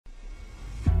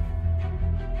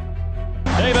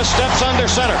Davis steps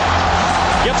under center.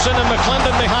 Gibson and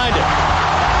McClendon behind him.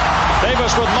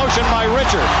 Davis with motion by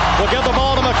Richard. Will give the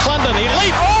ball to McClendon. He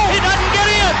leaps. Oh, he doesn't get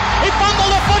in. He fumbled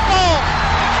the football.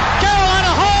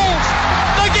 Carolina holds.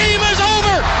 The game is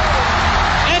over.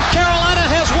 And Carolina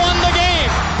has won the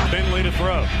game. Finley to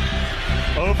throw.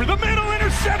 Over the middle,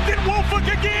 intercepted.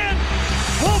 Wolford again.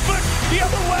 Wolford the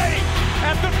other way.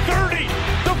 At the 30,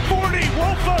 the 40.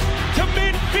 Wolford to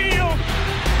midfield.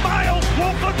 Miles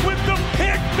Wolford with the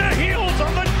pick. The Heels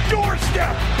on the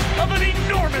doorstep of an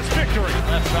enormous victory.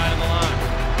 Left side of the line.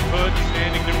 Hood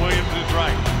standing to Williams'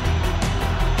 right.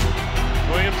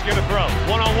 Williams going to throw.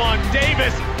 One-on-one.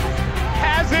 Davis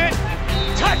has it.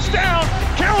 Touchdown.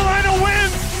 Carolina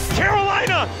wins.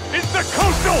 Carolina is the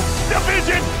Coastal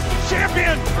Division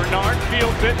champion. Bernard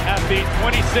fields it at the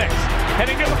 26.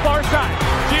 Heading to the far side.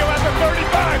 Gio at the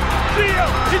 35.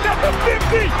 Gio, he's at the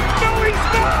 50. No, he's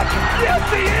not. Yes,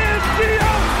 he is.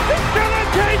 Gio is going to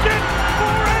take it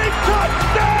for a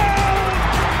touchdown.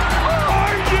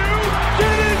 Are you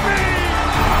kidding me?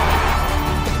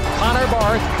 Connor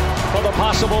Barth for the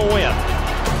possible win.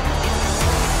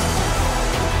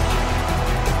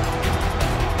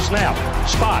 Snap,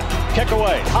 spot, kick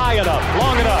away, high enough,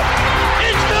 long enough.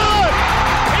 It's good!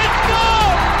 It's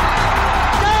good!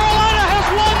 Carolina has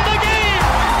won the game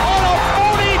on a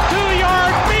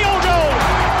 42-yard field goal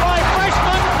by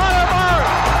freshman Connor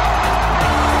Barth.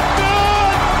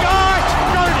 Good gosh,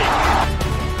 dirty.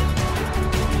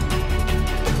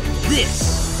 This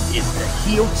is the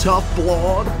Heel Tough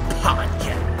Blog Podcast.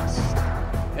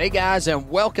 Hey guys, and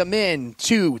welcome in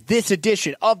to this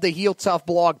edition of the Heel Tough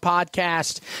Blog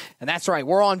Podcast. And that's right,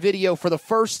 we're on video for the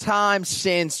first time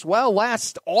since,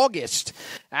 last August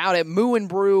out at Moo and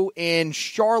Brew in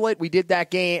Charlotte. We did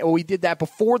that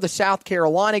before the South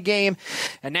Carolina game.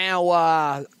 And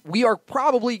now we are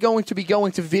probably going to be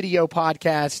going to video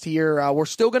podcast here. We're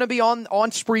still going to be on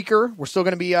Spreaker. We're still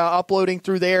going to be uploading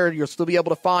through there. You'll still be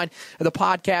able to find the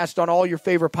podcast on all your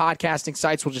favorite podcasting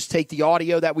sites. We'll just take the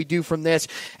audio that we do from this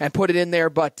and put it in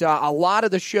there. But a lot of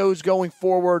the shows going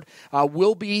forward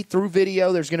will be through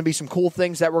video. There's going to be some cool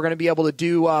things that we're going to be able to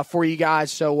do for you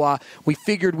guys. So we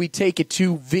figured we'd take it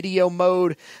to video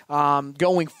mode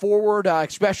going forward,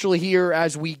 especially here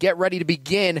as we get ready to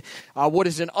begin what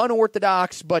is an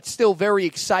unorthodox but still very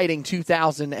exciting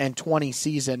 2020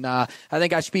 season. I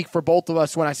think I speak for both of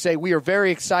us when I say we are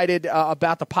very excited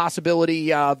about the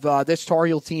possibility of this Tar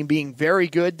Heel team being very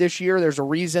good this year. There's a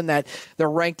reason that they're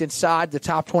ranked inside the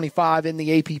top 25 in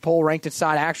the AP poll, ranked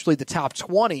inside actually the top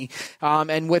 20.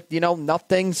 And with,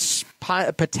 nothing's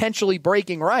potentially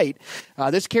breaking right,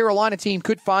 this Carolina team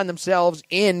could find themselves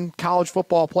in college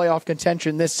football playoff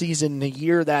contention this season, a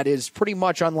year that is pretty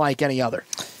much unlike any other.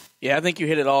 Yeah, I think you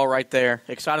hit it all right there.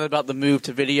 Excited about the move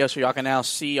to video so y'all can now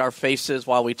see our faces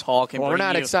while we talk. And we're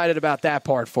not excited about that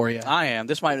part for you. I am.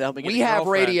 This might help me get We have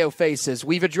radio faces.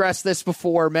 We've addressed this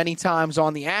before many times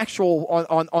on the actual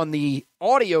on the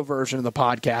audio version of the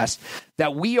podcast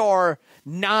that we are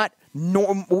not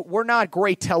we're not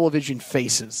great television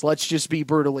faces. Let's just be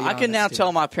brutally honest. I can now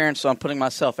tell my parents so I'm putting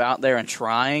myself out there and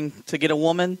trying to get a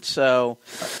woman. So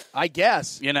I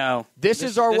guess this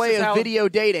is our way of video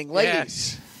dating, ladies.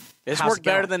 Yes. It's worked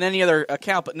better than any other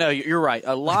account, but no, you're right.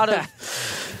 A lot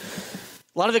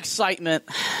of excitement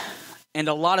and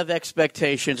a lot of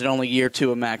expectations in only year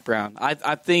two of Mac Brown.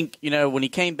 I think, when he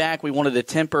came back, we wanted to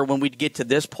temper when we'd get to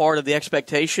this part of the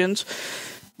expectations.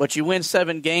 But you win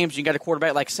 7 games, you got a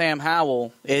quarterback like Sam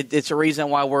Howell. It's a reason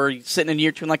why we're sitting in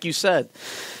year two. And like you said,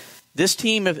 this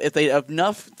team, if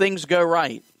enough things go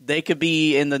right, they could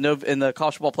be in the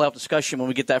college football playoff discussion when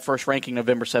we get that first ranking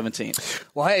November 17th.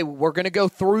 Well, hey, we're going to go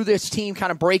through this team,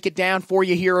 kind of break it down for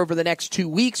you here over the next 2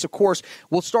 weeks. Of course,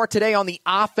 we'll start today on the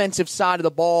offensive side of the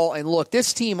ball. And look,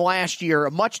 this team last year,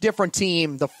 a much different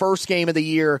team the first game of the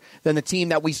year than the team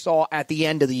that we saw at the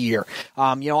end of the year.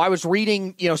 I was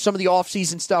reading, some of the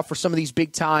offseason stuff for some of these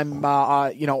big-time,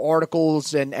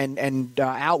 articles and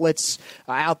outlets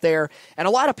out there. And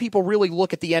a lot of people really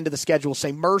look at the end of the schedule,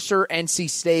 say Mercer, NC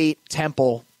State,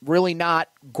 Temple, really not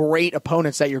great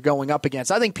opponents that you're going up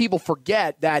against. I think people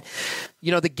forget that,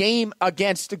 the game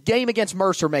against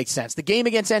Mercer makes sense. The game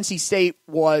against NC State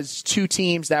was 2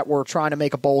 teams that were trying to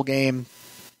make a bowl game.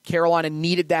 Carolina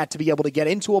needed that to be able to get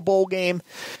into a bowl game.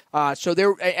 So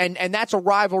there, and that's a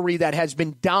rivalry that has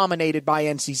been dominated by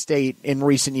NC State in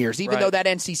recent years. Even though that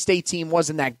NC State team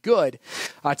wasn't that good,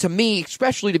 to me,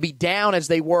 especially to be down as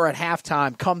they were at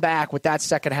halftime, come back with that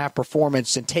second half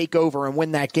performance and take over and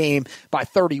win that game by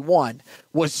 31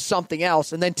 was something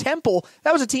else. And then Temple,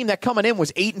 that was a team that coming in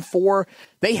was 8-4.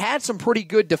 They had some pretty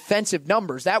good defensive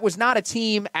numbers. That was not a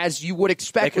team as you would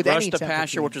expect with any Temple team. Rush the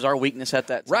passer, which was our weakness at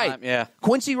that time. Right. Yeah.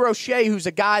 Quincy Roche, who's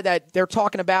a guy that they're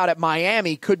talking about at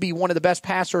Miami, could be one of the best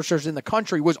pass rushers in the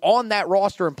country, was on that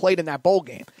roster and played in that bowl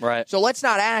game. Right. So let's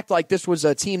not act like this was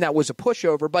a team that was a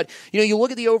pushover. But, you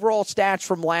look at the overall stats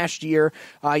from last year,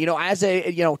 as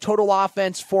a, total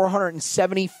offense,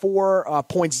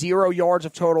 474.0 yards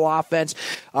of total offense,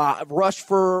 rushed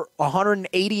for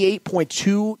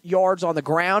 188.2 yards on the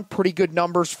ground. Pretty good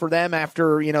numbers for them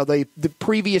after, the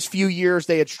previous few years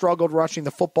they had struggled rushing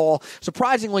the football.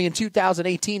 Surprisingly, in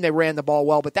 2018, they ran the ball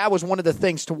well, but that was one of the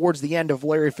things towards the end of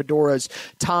Larry Fedora's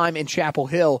time in Chapel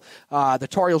Hill. The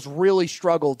Tar Heels really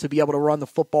struggled to be able to run the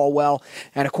football well.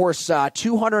 And, of course,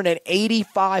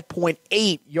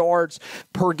 285.8 yards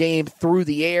per game through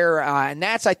the air. And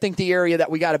that's, I think, the area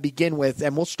that we got to begin with.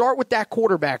 And we'll start with that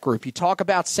quarterback group. You talk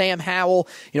about Sam Howell,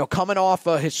 coming off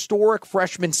a historic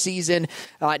freshman season.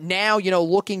 Now,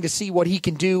 looking to see what he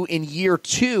can do in year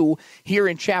 2 here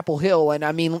in Chapel Hill. And,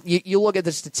 I mean, you look at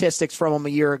the statistics from him a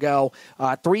year ago,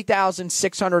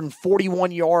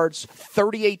 3,641 yards,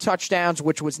 38 touchdowns,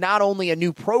 which was not only a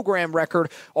new program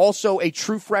record, also a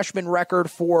true freshman record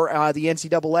for the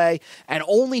NCAA, and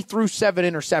only threw 7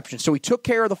 interceptions. So he took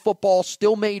care of the football,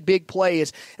 still made big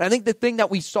plays. And I think the thing that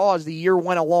we saw as the year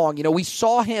went along, we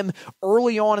saw him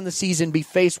early on in the season be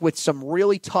faced with some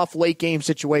really tough late game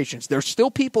situations. There's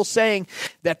still people saying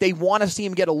that they want to see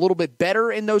him get a little bit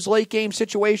better in those late game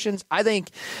situations. I think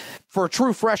for a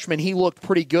true freshman, he looked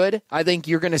pretty good. I think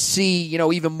you're going to see,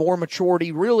 even more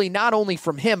maturity, really not only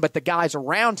from him, but the guys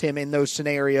around him in those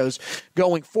scenarios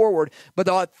going forward. But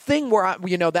the thing where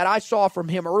that I saw from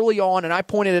him early on, and I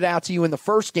pointed it out to you in the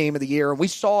first game of the year, and we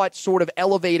saw it sort of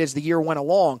elevate as the year went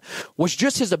along, was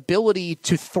just his ability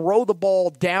to throw the ball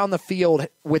down the field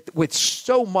with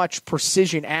so much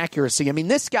precision accuracy. I mean,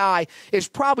 this guy is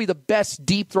probably the best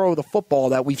deep throw of the football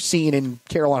that we've seen in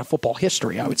Carolina football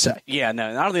history, I would say. Yeah, no,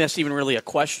 I don't think that's even really a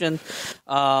question.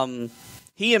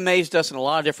 He amazed us in a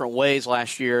lot of different ways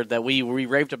last year that we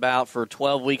raved about for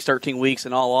 12 weeks, 13 weeks,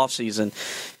 and all offseason.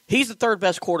 He's the third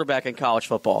best quarterback in college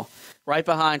football, right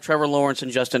behind Trevor Lawrence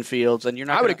and Justin Fields. And you're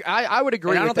not. I would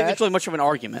agree. I don't think there's really much of an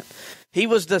argument. He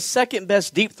was the second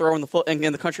best deep thrower in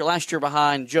the country last year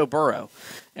behind Joe Burrow,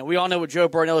 and we all know what Joe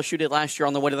Burrow and LSU did last year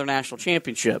on the way to their national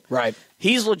championship. Right.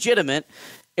 He's legitimate.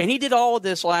 And he did all of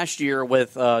this last year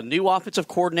with a new offensive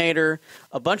coordinator,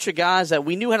 a bunch of guys that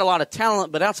we knew had a lot of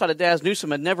talent, but outside of Daz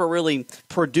Newsome had never really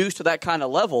produced to that kind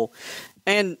of level.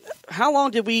 And how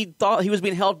long did we thought he was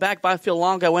being held back by Phil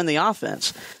Longo in the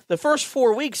offense? The first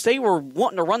 4 weeks, they were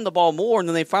wanting to run the ball more, and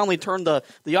then they finally turned the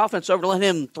offense over to let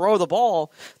him throw the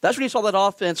ball. That's when you saw that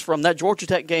offense from that Georgia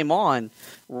Tech game on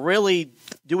really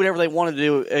do whatever they wanted to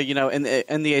do,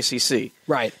 in the ACC.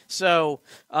 Right. So,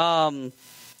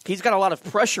 he's got a lot of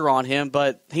pressure on him,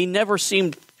 but he never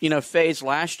seemed, phased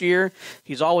last year.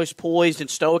 He's always poised and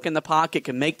stoic in the pocket,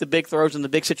 can make the big throws in the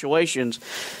big situations.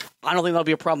 I don't think that'll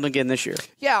be a problem again this year.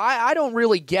 Yeah, I don't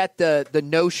really get the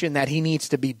notion that he needs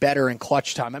to be better in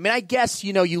clutch time. I mean, I guess,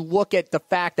 you look at the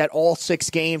fact that all 6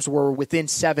 games were within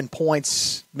 7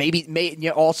 points, maybe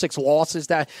all 6 losses.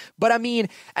 But, I mean,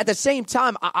 at the same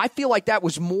time, I feel like that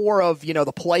was more of,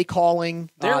 the play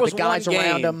calling, there was the guys one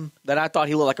around game him. That I thought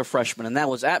he looked like a freshman, and that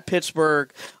was at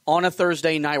Pittsburgh on a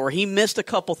Thursday night where he missed a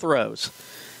couple throws.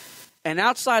 And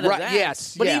outside of that,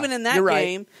 yes, but yeah, even in that game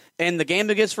right. And the game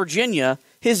against Virginia,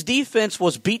 his defense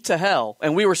was beat to hell,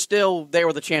 and we were still there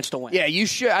with a chance to win. Yeah, you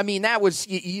should. I mean, that was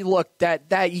you look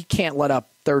that you can't let up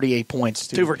 38 points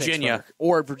to Virginia Pittsburgh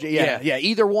or Virginia. Yeah,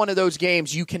 either one of those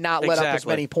games, you cannot let up as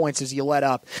many points as you let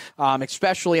up.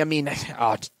 Especially, I mean,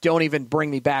 don't even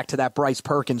bring me back to that Bryce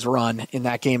Perkins run in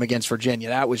that game against Virginia.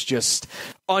 That was just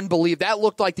unbelievable. That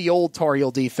looked like the old Tar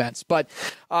Heel defense. But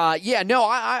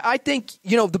I think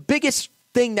the biggest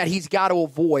thing that he's got to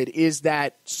avoid is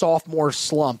that sophomore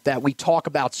slump that we talk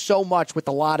about so much with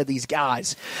a lot of these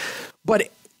guys. But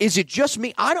is it just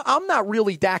me? I'm not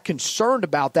really that concerned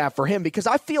about that for him because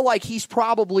I feel like he's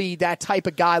probably that type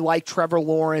of guy like Trevor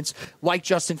Lawrence, like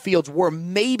Justin Fields, where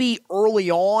maybe early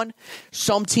on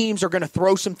some teams are going to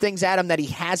throw some things at him that he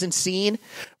hasn't seen.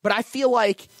 But I feel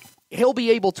like he'll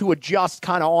be able to adjust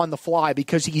kind of on the fly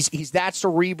because he's that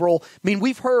cerebral. I mean,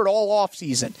 we've heard all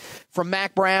offseason from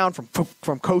Mac Brown,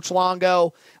 from Coach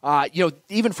Longo,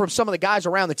 even from some of the guys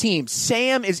around the team.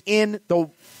 Sam is in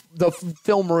the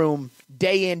film room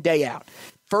day in, day out.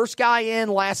 First guy in,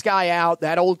 last guy out,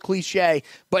 that old cliche.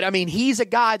 But, I mean, he's a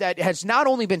guy that has not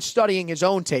only been studying his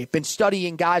own tape, been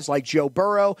studying guys like Joe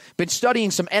Burrow, been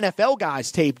studying some NFL guys'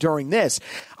 tape during this.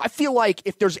 I feel like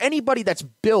if there's anybody that's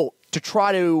built to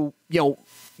try to,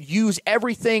 use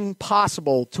everything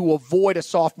possible to avoid a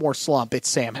sophomore slump, it's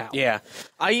Sam Howell. Yeah.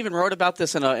 I even wrote about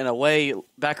this in a way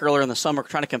back earlier in the summer,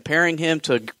 trying to comparing him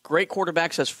to great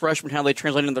quarterbacks as freshmen, how they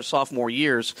translate into their sophomore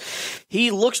years.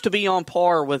 He looks to be on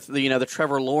par with the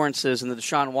Trevor Lawrences and the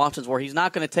Deshaun Watsons, where he's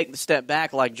not going to take the step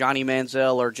back like Johnny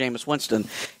Manziel or Jameis Winston.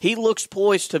 He looks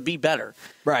poised to be better.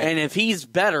 Right. And if he's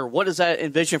better, what does that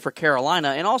envision for Carolina?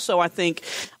 And also, I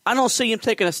don't see him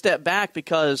taking a step back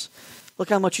because look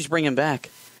how much he's bringing back.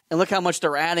 And look how much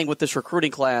they're adding with this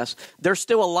recruiting class. There's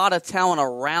still a lot of talent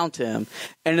around him.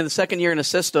 And in the second year in the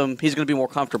system, he's going to be more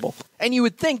comfortable. And you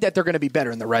would think that they're going to be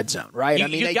better in the red zone, right?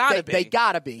 They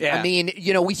got to be. Yeah. I mean,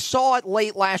 we saw it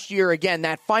late last year. Again,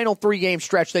 that final 3-game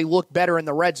stretch, they looked better in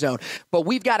the red zone. But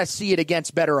we've got to see it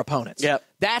against better opponents. Yep.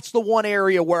 That's the one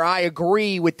area where I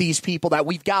agree with these people that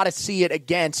we've got to see it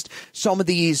against some of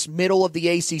these middle of the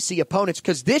ACC opponents.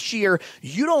 Because this year,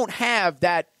 you don't have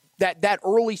that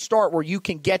early start where you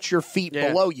can get your feet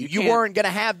below you. You weren't going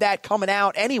to have that coming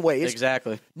out anyways.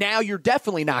 Exactly. Now you're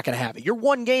definitely not going to have it. Your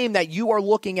one game that you are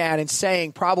looking at and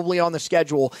saying probably on the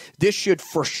schedule, this should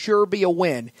for sure be a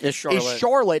win, is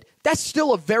Charlotte. That's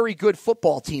still a very good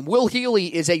football team. Will Healy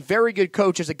is a very good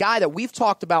coach, is a guy that we've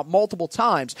talked about multiple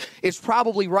times, is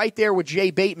probably right there with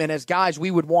Jay Bateman as guys we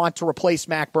would want to replace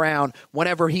Mac Brown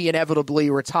whenever he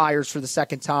inevitably retires for the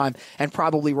second time and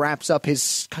probably wraps up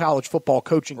his college football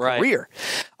coaching career.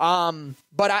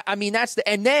 But I mean, that's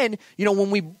and then,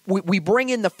 when we bring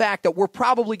in the fact that we're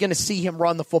probably going to see him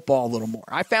run the football a little more.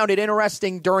 I found it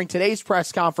interesting during today's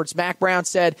press conference. Mac Brown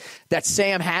said that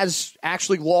Sam has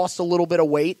actually lost a little bit of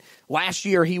weight. Last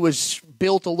year, he was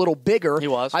built a little bigger. He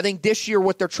was. I think this year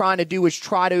what they're trying to do is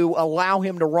try to allow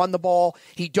him to run the ball.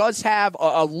 He does have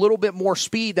a little bit more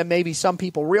speed than maybe some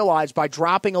people realize. By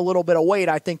dropping a little bit of weight,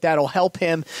 I think that'll help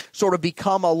him sort of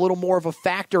become a little more of a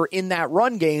factor in that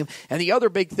run game. And the other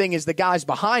big thing is the guys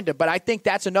behind him. But I think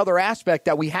that's another aspect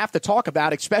that we have to talk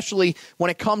about, especially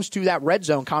when it comes to that red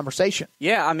zone conversation.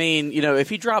 Yeah, I mean, if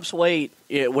he drops weight,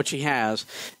 which he has,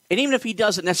 and even if he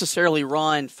doesn't necessarily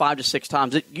run 5 to 6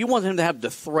 times, you want him to have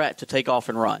the threat to take off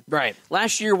and run. Right.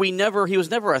 Last year, he was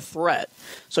never a threat.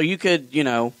 So you could,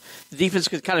 the defense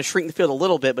could kind of shrink the field a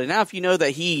little bit. But now if you know that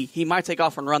he might take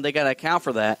off and run, they got to account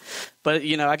for that. But,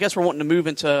 I guess we're wanting to move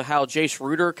into how Jace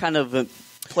Ruder kind of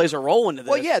plays a role into this.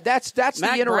 Well, yeah, that's Mac the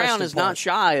interesting Brown is part. not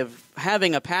shy of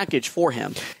having a package for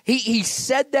him. He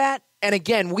said that, and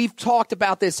again, we've talked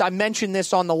about this. I mentioned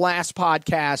this on the last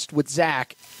podcast with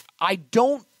Zach. I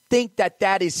don't think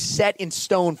that is set in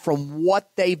stone from what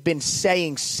they've been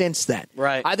saying since then.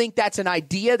 Right. I think that's an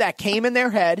idea that came in their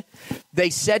head. They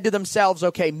said to themselves,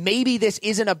 okay, maybe this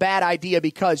isn't a bad idea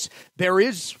because there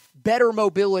is better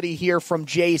mobility here from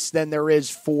Jace than there is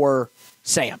for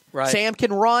Sam. Right. Sam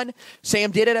can run.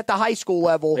 Sam did it at the high school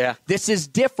level. Yeah. This is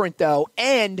different, though.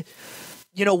 And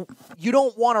you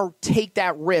don't want to take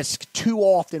that risk too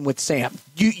often with Sam.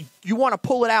 You want to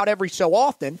pull it out every so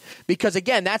often because,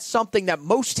 again, that's something that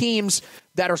most teams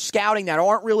that are scouting that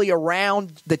aren't really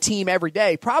around the team every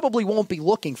day probably won't be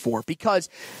looking for because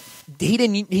he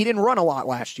didn't run a lot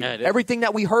last year. Yeah, everything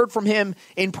that we heard from him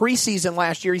in preseason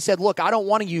last year, he said, look, I don't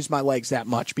want to use my legs that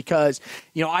much because,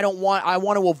 I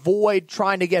want to avoid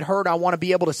trying to get hurt. I want to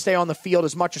be able to stay on the field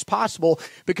as much as possible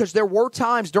because there were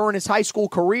times during his high school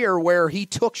career where he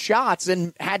took shots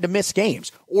and had to miss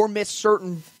games or miss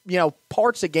certain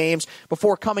parts of games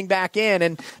before coming back in.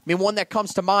 And I mean, one that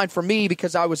comes to mind for me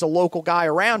because I was a local guy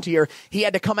around here, he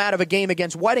had to come out of a game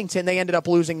against Weddington. They ended up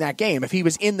losing that game. If he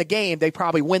was in the game, they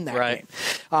probably win that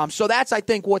game. So that's, I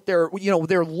think, what they're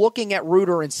looking at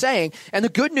Ruder and saying. And the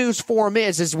good news for him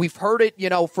is we've heard it,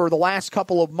 for the last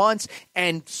couple of months.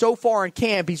 And so far in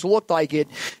camp, he's looked like it.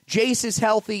 Jace is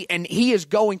healthy and he is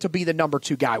going to be the number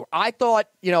 2 guy. I thought,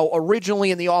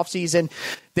 originally in the offseason,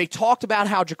 they talked about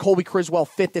how Jacoby Criswell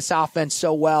fit this offense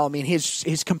so well. I mean,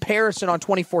 his comparison on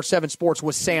 24/7 Sports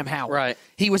was Sam Howell. Right.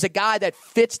 He was a guy that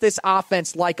fits this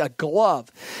offense like a glove.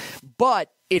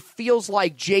 But it feels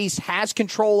like Jace has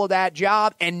control of that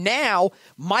job and now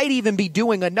might even be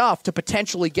doing enough to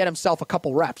potentially get himself a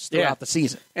couple reps throughout the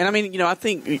season. And I mean, I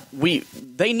think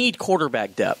they need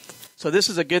quarterback depth. So this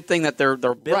is a good thing that they're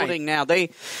building now.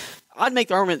 I'd make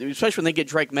the argument, especially when they get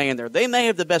Drake May in there, they may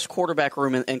have the best quarterback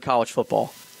room in college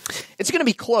football. It's going to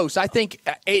be close. I think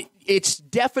it's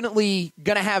definitely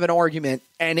going to have an argument,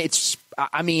 and it's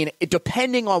I mean,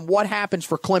 depending on what happens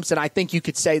for Clemson, I think you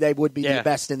could say they would be the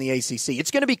best in the ACC.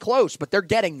 It's going to be close, but they're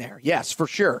getting there. Yes, for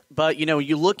sure. But,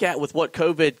 you look at with what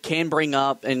COVID can bring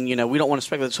up, and, we don't want to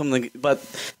speculate something, but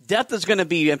depth is going to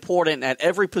be important at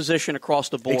every position across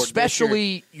the board.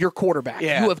 Especially your quarterback.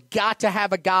 Yeah. You have got to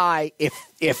have a guy,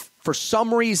 if for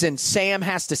some reason Sam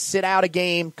has to sit out a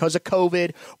game because of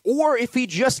COVID, or if he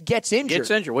just gets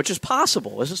injured. Which is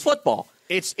possible. This is football.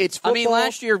 It's football. I mean,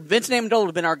 last year, Vincent Amendola would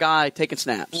have been our guy taking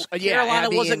snaps. Carolina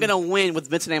wasn't going to win with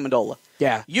Vincent Amendola.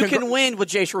 Yeah. You can win with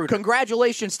Jace Ruder.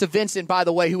 Congratulations to Vincent, by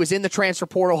the way, who was in the transfer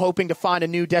portal hoping to find a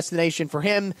new destination for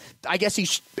him. I guess he,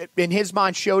 in his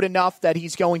mind, showed enough that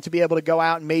he's going to be able to go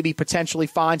out and maybe potentially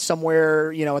find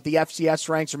somewhere, at the FCS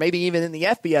ranks or maybe even in the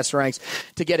FBS ranks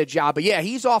to get a job. But, yeah,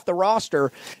 he's off the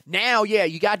roster. Now,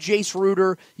 you got Jace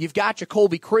Ruder. You've got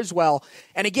Jacoby Criswell.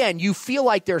 And, again, you feel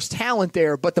like there's talent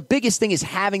there, but the biggest thing is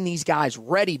having these guys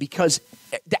ready because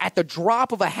at the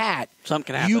drop of a hat, something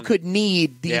can happen. You could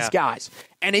need these guys.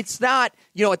 And it's not,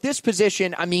 at this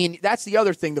position, I mean, that's the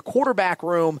other thing. The quarterback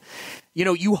room,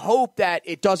 you hope that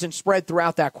it doesn't spread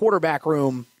throughout that quarterback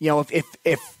room,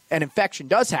 if an infection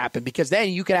does happen, because then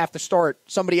you could have to start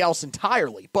somebody else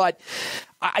entirely. But,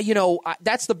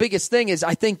 that's the biggest thing is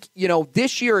I think,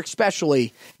 this year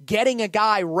especially, getting a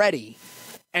guy ready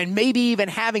and maybe even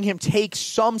having him take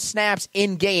some snaps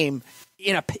in game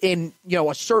in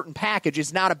a certain package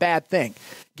is not a bad thing.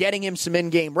 Getting him some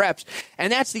in-game reps.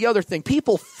 And that's the other thing.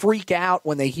 People freak out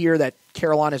when they hear that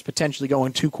Carolina is potentially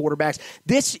going 2 quarterbacks.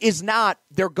 This is not,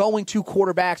 they're going 2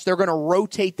 quarterbacks. They're going to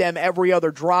rotate them every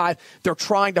other drive. They're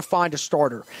trying to find a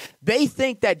starter. They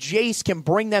think that Jace can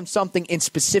bring them something in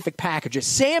specific packages.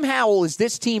 Sam Howell is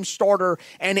this team's starter,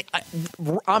 and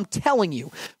I'm telling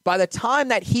you, by the time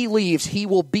that he leaves, he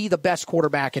will be the best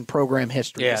quarterback in program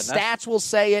history. Yeah, the stats will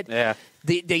say it. Yeah.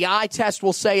 The eye test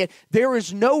will say it. There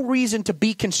is no reason to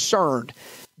be concerned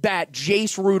that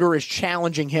Jace Ruder is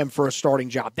challenging him for a starting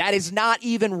job. That is not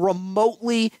even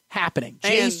remotely happening.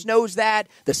 Jace knows that.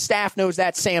 The staff knows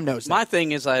that. Sam knows that. My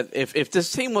thing is, if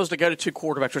this team was to go to 2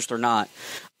 quarterbacks, which they're not,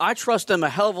 I trust them a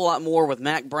hell of a lot more with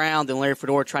Mac Brown than Larry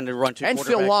Fedora trying to run 2 quarterbacks. And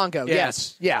Phil Longo,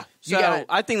 yes. Yeah. So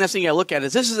I think that's the thing you got to look at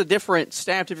is this is a different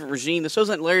staff, different regime. This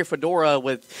wasn't Larry Fedora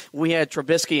we had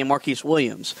Trubisky and Marquise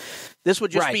Williams. This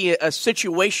would just be a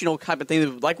situational type of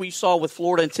thing, like we saw with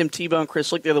Florida and Tim Tebow and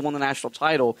Chris Lick, the other won the national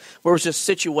title, where it was just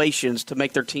situations to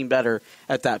make their team better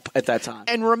at that time.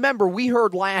 And remember, we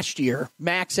heard last year,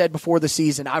 Mac said before the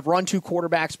season, I've run 2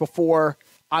 quarterbacks before.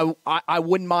 I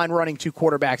wouldn't mind running 2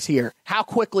 quarterbacks here. How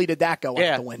quickly did that go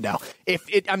out the window?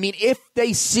 If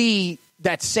they see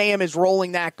that Sam is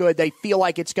rolling that good, they feel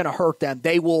like it's going to hurt them,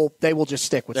 they will just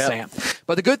stick with Sam.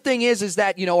 But the good thing is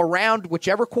that, around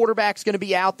whichever quarterback's going to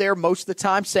be out there, most of the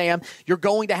time, Sam, you're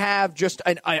going to have just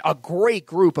a great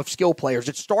group of skill players.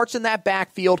 It starts in that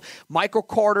backfield. Michael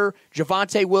Carter,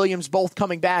 Javonte Williams, both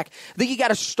coming back. I think you got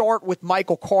to start with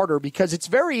Michael Carter because it's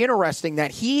very interesting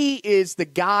that he is the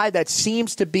guy that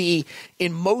seems to be,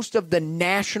 in most of the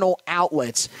national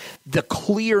outlets, the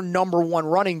clear number 1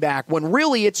 running back, when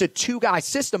really it's a 2-guy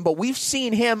system. But we've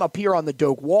seen him appear on the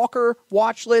Doak Walker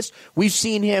watch list. We've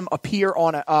seen him appear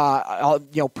on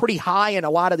pretty high in a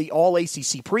lot of the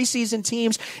All-ACC preseason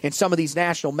teams in some of these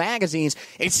national magazines.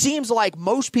 It seems like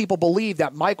most people believe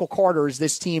that Michael Carter is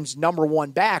this team's number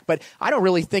 1 back, but I don't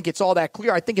really think it's all that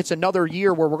clear. I think it's another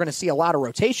year where we're going to see a lot of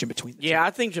rotation between the two.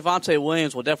 I think Javonte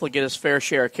Williams will definitely get his fair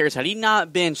share of carries. Had he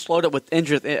not been slowed up with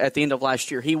injury at the end of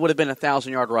last year, he would have been a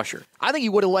 1,000-yard rusher. I think he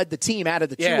would have led the team out of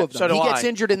the 2 of them. So he gets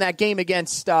injured in that game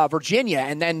against Virginia,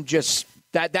 and then just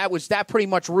that pretty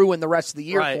much ruined the rest of the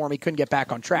year for him. He couldn't get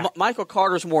back on track. Michael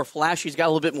Carter's more flashy. He's got a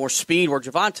little bit more speed, where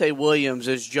Javonte Williams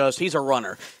is he's a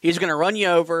runner. He's going to run you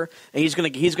over, and he's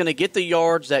going to get the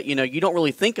yards that you don't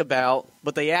really think about,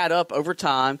 but they add up over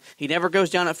time. He never goes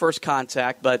down at first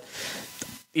contact, but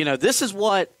this is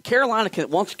what Carolina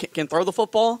can throw the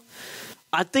football.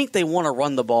 I think they want to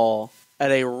run the ball at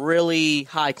a really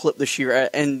high clip this year,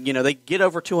 and they get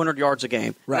over 200 yards a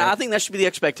game. Right. Now, I think that should be the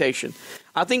expectation.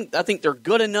 I think they're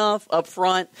good enough up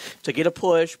front to get a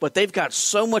push, but they've got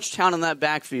so much talent in that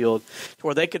backfield to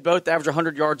where they could both average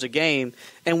 100 yards a game.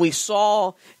 And we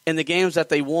saw in the games that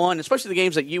they won, especially the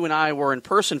games that you and I were in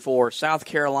person for, South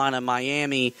Carolina,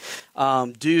 Miami,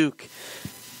 Duke,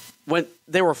 when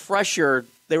they were fresher,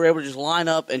 they were able to just line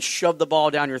up and shove the ball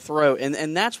down your throat.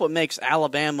 And that's what makes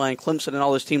Alabama and Clemson and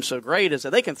all those teams so great, is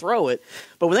that they can throw it.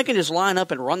 But when they can just line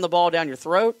up and run the ball down your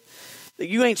throat,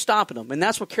 you ain't stopping them. And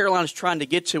that's what Carolina's trying to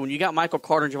get to. When you got Michael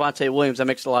Carter and Javonte Williams, that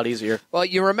makes it a lot easier. Well,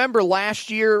 you remember last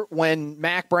year when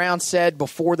Mac Brown said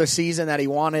before the season that he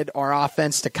wanted our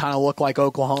offense to kind of look like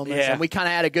Oklahoma's, and we kind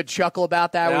of had a good chuckle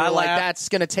about that. Yeah, we were like, that's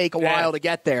going to take a while to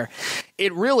get there.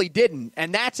 It really didn't,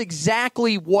 and that's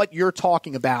exactly what you're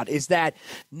talking about, is that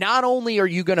not only are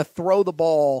you going to throw the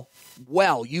ball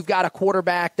well, you've got a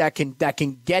quarterback that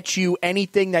can get you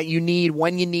anything that you need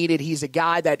when you need it. He's a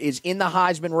guy that is in the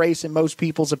Heisman race in most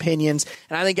people's opinions,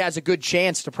 and I think has a good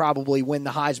chance to probably win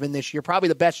the Heisman this year. Probably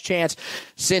the best chance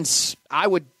since I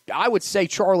would say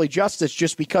Charlie Justice,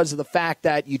 just because of the fact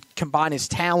that you combine his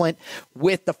talent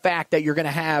with the fact that you're going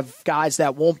to have guys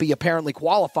that won't be apparently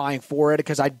qualifying for it,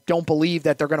 because I don't believe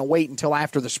that they're going to wait until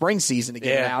after the spring season to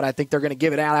give it out. I think they're going to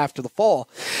give it out after the fall.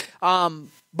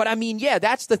 But, I mean,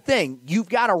 that's the thing. You've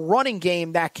got a running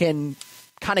game that can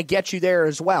kind of get you there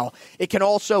as well. It can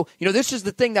also, this is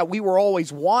the thing that we were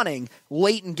always wanting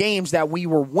late in games that we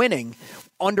were winning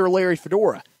under Larry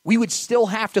Fedora. We would still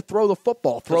have to throw the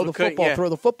football,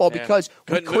 because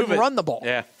we couldn't run the ball.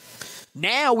 Yeah.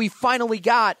 Now we finally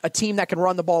got a team that can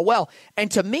run the ball well.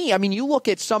 And to me, I mean, you look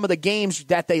at some of the games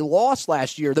that they lost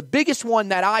last year, the biggest one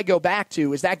that I go back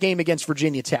to is that game against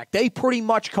Virginia Tech. They pretty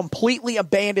much completely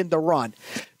abandoned the run.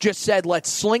 Just said,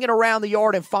 let's sling it around the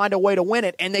yard and find a way to win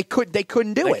it. And they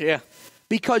couldn't do it. Yeah.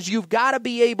 Because you've got to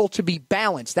be able to be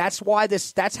balanced. That's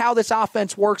how this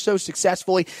offense works so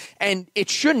successfully. And it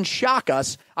shouldn't shock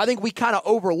us. I think we kind of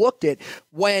overlooked it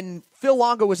when Phil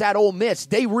Longo was at Ole Miss.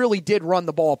 They really did run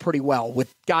the ball pretty well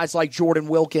with guys like Jordan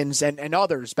Wilkins and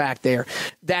others back there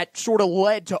that sort of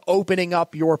led to opening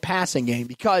up your passing game.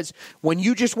 Because when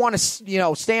you just want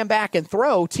to, stand back and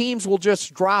throw, teams will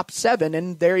just drop 7,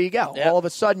 and there you go. Yep. All of a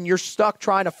sudden, you're stuck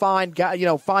trying to find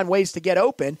ways to get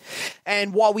open.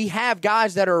 And while we have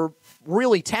guys that are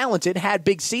really talented, had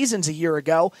big seasons a year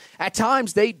ago, at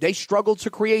times they struggled to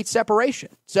create separation.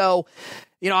 So,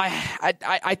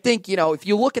 I think, if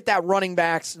you look at those running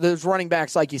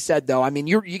backs, like you said, though, I mean,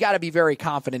 you got to be very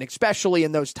confident, especially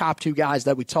in those top 2 guys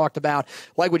that we talked about.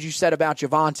 Like what you said about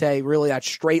Javonte, really that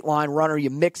straight line runner.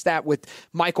 You mix that with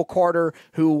Michael Carter,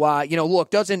 who,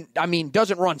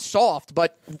 doesn't run soft,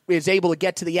 but is able to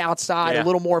get to the outside, a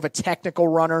little more of a technical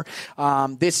runner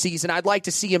this season. I'd like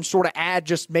to see him sort of add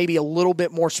just maybe a little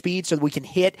bit more speed so that we can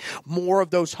hit more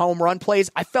of those home run plays.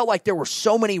 I felt like there were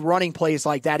so many running plays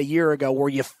like that a year ago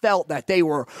where you felt that they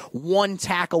were one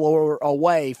tackle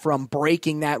away from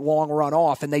breaking that long run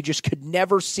off, and they just could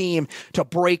never seem to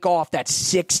break off that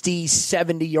 60,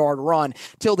 70-yard run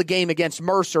till the game against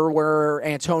Mercer where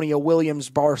Antonio Williams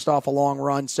barged off a long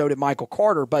run. So did Michael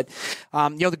Carter. But,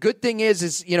 the good thing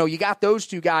is you got those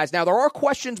 2 guys. Now, there are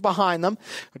questions behind them.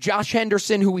 Josh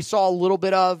Henderson, who we saw a little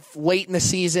bit of late in the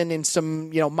season in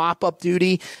some, mop-up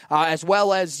duty, as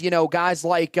well as, guys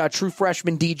like true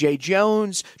freshman DJ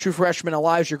Jones, true freshman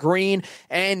Elijah Green,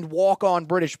 and walk-on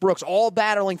British Brooks, all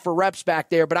battling for reps back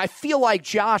there. But I feel like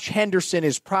Josh Henderson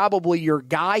is probably your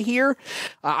guy here.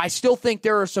 I still think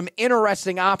there are some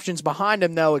interesting options behind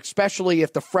him, though, especially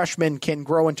if the freshmen can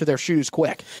grow into their shoes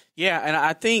quick. Yeah, and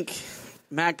I think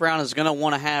Mac Brown is going to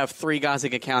want to have 3 guys they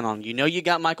can count on. You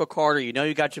got Michael Carter. You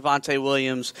got Javonte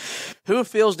Williams. Who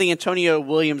fills the Antonio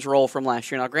Williams role from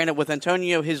last year? Now, granted, with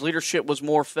Antonio, his leadership was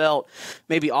more felt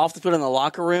maybe off the field in the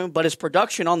locker room, but his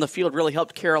production on the field really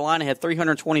helped Carolina. Had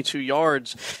 322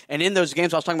 yards. And in those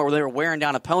games I was talking about where they were wearing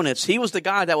down opponents, he was the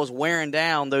guy that was wearing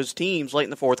down those teams late in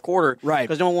the fourth quarter. Right.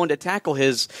 Because no one wanted to tackle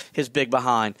his big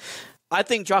behind. I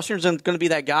think Josh Henderson is going to be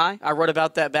that guy. I wrote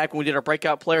about that back when we did our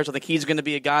breakout players. I think he's going to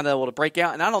be a guy that will break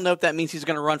out. And I don't know if that means he's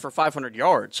going to run for 500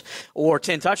 yards or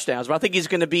 10 touchdowns, but I think he's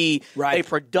going to be a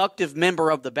productive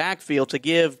member of the backfield to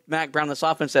give Mac Brown this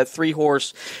offense that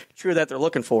 3-horse trio that they're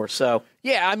looking for. So,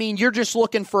 yeah, I mean, you're just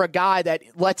looking for a guy that,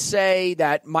 let's say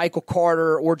that Michael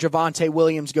Carter or Javonte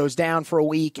Williams goes down for a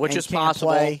week, which is possible.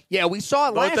 Play. Yeah, we saw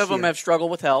it last year. Both of them have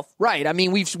struggled with health. Right. I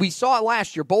mean, we saw it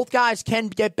last year. Both guys can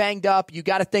get banged up. You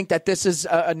got to think that this is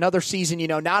another season,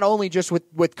 not only just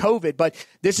with COVID, but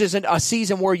this isn't a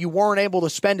season where you weren't able to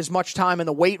spend as much time in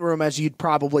the weight room as you'd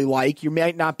probably like. You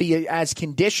might not be as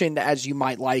conditioned as you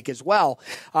might like as well.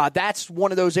 That's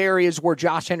one of those areas where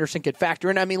Josh Henderson could factor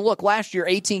in. I mean, look, last year,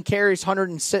 18 carries,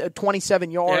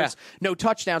 127 yards, no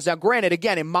touchdowns. Now, granted,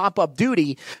 again, in mop-up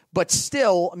duty, but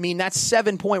still, I mean, that's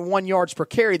 7.1 yards per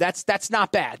carry. That's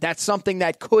not bad. That's something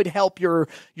that could help your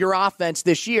offense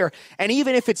this year. And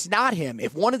even if it's not him,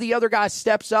 if one of the other guys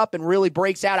steps up and really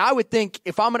breaks out, I would think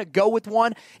if I'm going to go with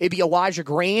one, it'd be Elijah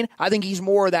Green. I think he's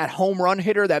more of that home run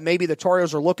hitter that maybe the Tar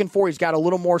Heels are looking for. He's got a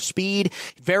little more speed,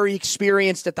 very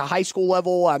experienced at the high school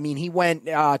level. I mean, he went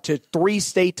to 3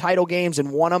 state title games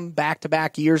and won them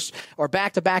back-to-back years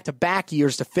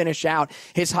to finish out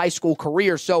his high school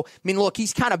career. So, I mean, look,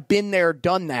 he's kind of been there,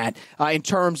 done that in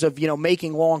terms of,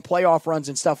 making long playoff runs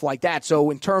and stuff like that.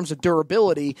 So in terms of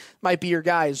durability, might be your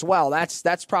guy as well.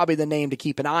 That's probably the name to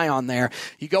keep an eye on there.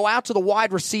 You go out to the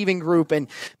wide receiving group, and,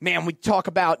 man, we talk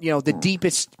about, the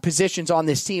deepest positions on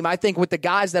this team. I think with the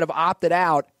guys that have opted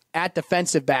out at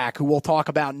defensive back, who we'll talk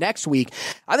about next week,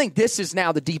 I think this is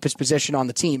now the deepest position on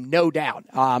the team, no doubt.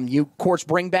 You, of course,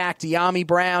 bring back De'Ami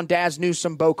Brown, Daz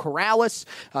Newsome, Bo Corrales.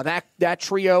 That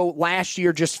trio last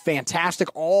year, just fantastic.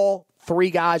 All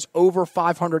 3 guys over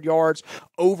 500 yards,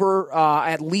 over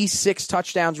at least 6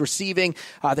 touchdowns receiving.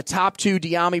 The top 2,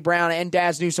 De'Ami Brown and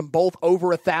Daz Newsome, both over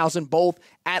 1,000, both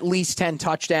at least 10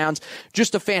 touchdowns.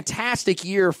 Just a fantastic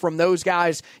year from those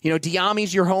guys.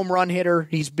 De'Ami's your home run hitter.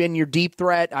 He's been your deep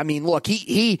threat. I mean, look,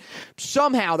 he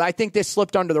somehow, I think this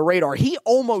slipped under the radar. He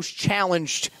almost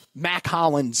challenged Mac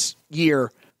Hollins'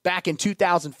 year back in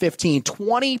 2015,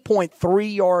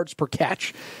 20.3 yards per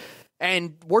catch.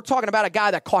 And we're talking about a guy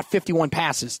that caught 51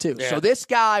 passes, too. Yeah. So this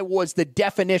guy was the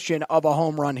definition of a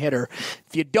home run hitter.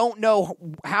 If you don't know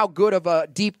how good of a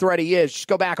deep threat he is, just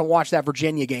go back and watch that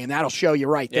Virginia game. That'll show you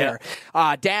right there.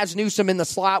 Daz Newsome in the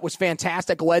slot was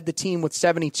fantastic, led the team with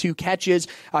 72 catches.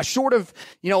 I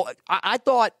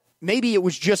thought maybe it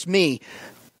was just me.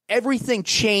 Everything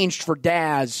changed for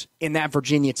Daz in that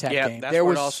Virginia Tech game. That's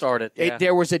where it all started.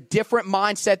 There was a different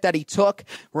mindset that he took.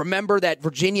 Remember that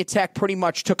Virginia Tech pretty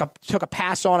much took a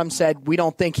pass on him, said, we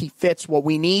don't think he fits what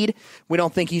we need. We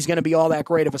don't think he's going to be all that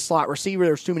great of a slot receiver.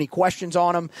 There's too many questions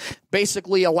on him.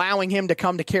 Basically allowing him to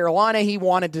come to Carolina,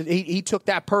 he took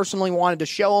that personally, wanted to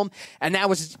show him, and that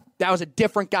was a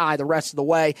different guy the rest of the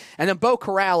way. And then Bo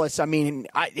Corrales, I mean,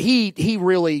 he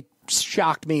really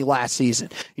shocked me last season.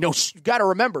 You got to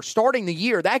remember, starting the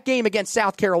year, that game against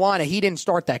South Carolina, he didn't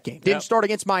start that game. Didn't start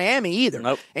against Miami either.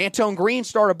 Nope. Antone Green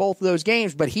started both of those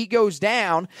games, but he goes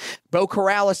down. Bo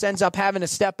Corrales ends up having to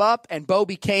step up, and Bo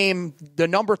became the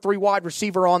number 3 wide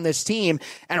receiver on this team,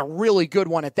 and a really good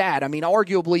one at that. I mean,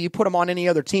 arguably, you put him on any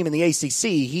other team in the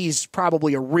ACC, he's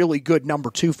probably a really good number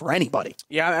 2 for anybody.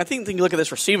 Yeah, I think when you look at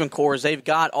this receiving core, is they've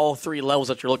got all 3 levels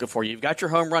that you're looking for. You've got your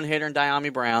home run hitter in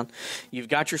De'Ami Brown. You've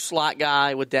got your slot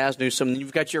guy with Daz Newsome, and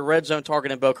you've got your red zone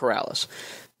target in Bo Corrales.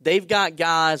 They've got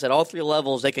guys at all 3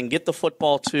 levels they can get the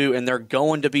football to, and they're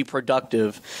going to be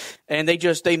productive. And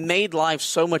they made life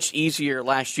so much easier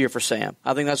last year for Sam.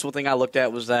 I think that's one thing I looked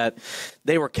at, was that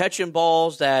they were catching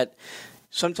balls that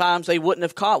sometimes they wouldn't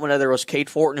have caught whenever there was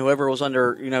Cade Fortin, whoever was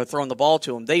under, throwing the ball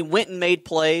to them. They went and made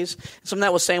plays. Some of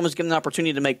that was Sam was given an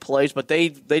opportunity to make plays, but they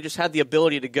just had the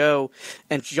ability to go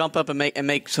and jump up and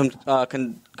make some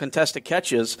contested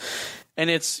catches.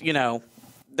 And it's,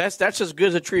 that's as good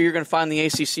as a tree you're going to find in the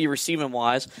ACC receiving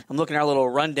wise. I'm looking at our little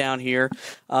rundown here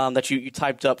that you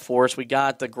typed up for us. We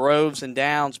got the Groves and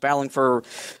Downs battling for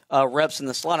reps in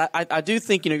the slot. I do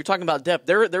think, you're talking about depth.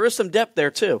 There is some depth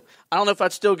there too. I don't know if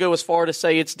I'd still go as far to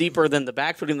say it's deeper than the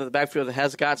backfield, even though the backfield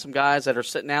has got some guys that are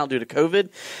sitting out due to COVID.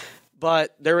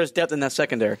 But there is depth in that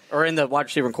secondary, or in the wide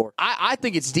receiving core. I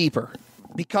think it's deeper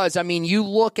because, you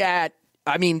look at,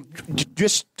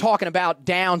 just talking about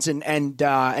Downs and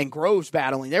Groves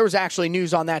battling, there was actually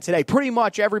news on that today. Pretty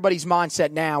much everybody's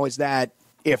mindset now is that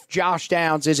if Josh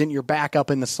Downs isn't your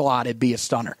backup in the slot, it'd be a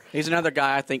stunner. He's another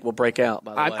guy I think will break out,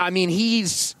 by the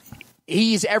way.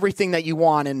 He's everything that you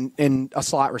want in a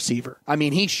slot receiver.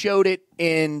 He showed it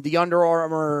in the Under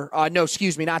Armour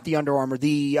not the Under Armour,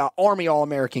 the Army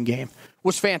All-American game.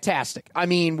 Was fantastic.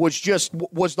 Was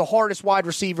the hardest wide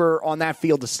receiver on that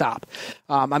field to stop.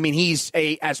 He's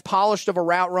as polished of a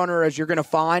route runner as you're going to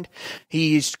find.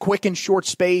 He's quick in short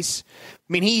space.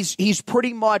 He's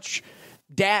pretty much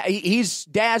he's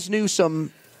Daz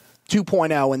Newsome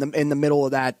 2.0 in the middle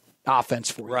of that offense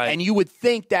for you. Right. And you would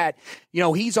think that,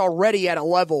 he's already at a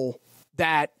level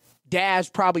that Daz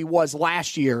probably was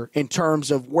last year in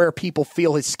terms of where people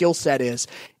feel his skill set is.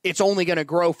 It's only going to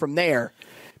grow from there.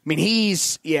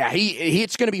 It's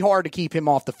going to be hard to keep him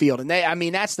off the field. And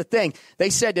that's the thing. They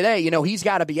said today, he's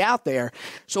got to be out there.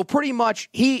 So pretty much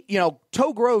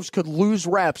Toe Groves could lose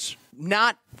reps,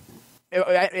 not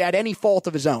at any fault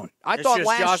of his own. I It's thought just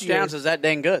last Josh year, Downs is that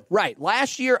dang good. Right.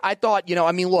 Last year, I thought,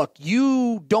 look,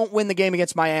 you don't win the game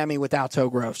against Miami without Toe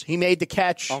Groves. He made the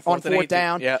catch on fourth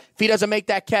down. Yeah. If he doesn't make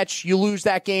that catch, you lose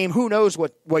that game. Who knows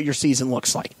what your season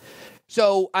looks like.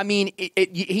 So, I mean,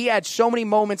 he had so many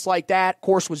moments like that. Of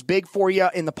course, was big for you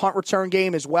in the punt return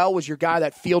game as well, was your guy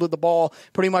that fielded the ball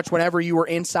pretty much whenever you were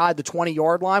inside the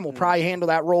 20-yard line. We'll probably handle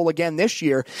that role again this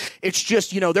year. It's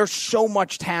just, there's so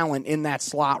much talent in that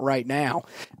slot right now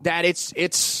that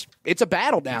it's a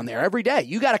battle down there every day.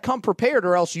 You got to come prepared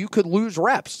or else you could lose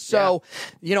reps. So,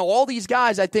 all these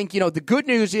guys, I think, the good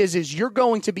news is you're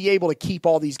going to be able to keep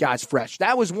all these guys fresh.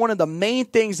 That was one of the main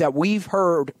things that we've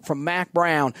heard from Mack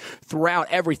Brown throughout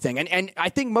everything. And I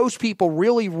think most people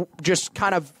really just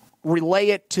kind of relay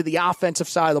it to the offensive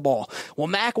side of the ball. Well,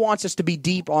 Mack wants us to be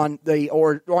deep on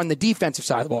the defensive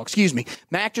side of the ball. Excuse me.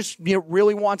 Mack just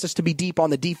really wants us to be deep on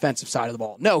the defensive side of the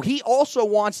ball. No, he also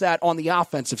wants that on the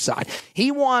offensive side.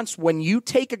 He wants when you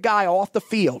take a guy off the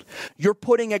field, you're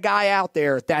putting a guy out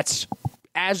there that's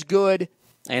as good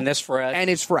and is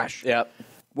fresh. Yep.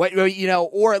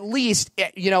 Or at least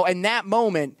in that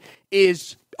moment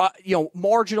is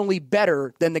marginally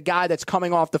better than the guy that's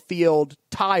coming off the field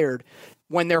tired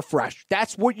when they're fresh.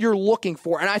 That's what you're looking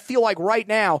for. And I feel like right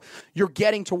now you're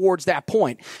getting towards that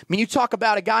point. I mean, you talk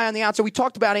about a guy on the outside. We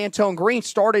talked about Antone Green,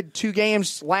 started 2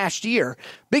 games last year.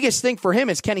 Biggest thing for him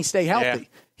is can he stay healthy? Yeah.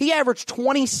 He averaged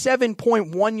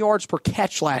 27.1 yards per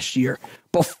catch last year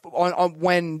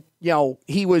when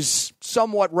he was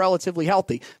somewhat relatively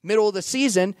healthy. Middle of the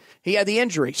season, he had the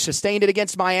injury. Sustained it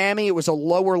against Miami. It was a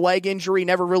lower leg injury.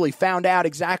 Never really found out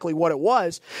exactly what it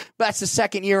was. But that's the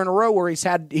second year in a row where he's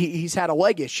had a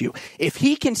leg issue. If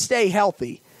he can stay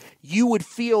healthy, you would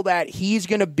feel that he's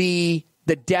going to be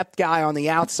the depth guy on the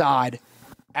outside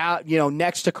out,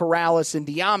 next to Corrales and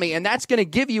Diame, and that's going to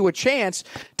give you a chance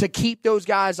to keep those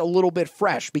guys a little bit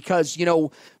fresh because,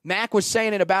 Mack was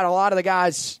saying it about a lot of the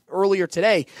guys earlier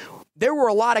today. There were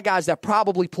a lot of guys that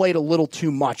probably played a little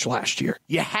too much last year.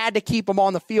 You had to keep them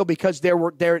on the field because they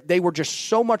were just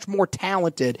so much more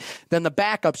talented than the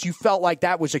backups. You felt like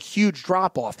that was a huge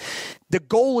drop-off. The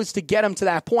goal is to get him to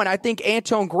that point. I think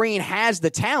Antone Green has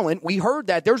the talent. We heard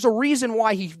that. There's a reason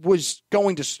why he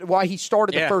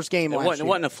started the first game last year. It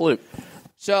wasn't a fluke.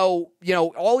 So,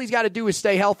 all he's got to do is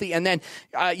stay healthy. And then,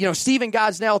 Steven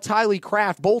Gosnell, Tylee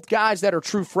Kraft, both guys that are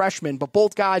true freshmen, but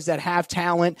both guys that have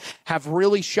talent, have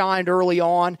really shined early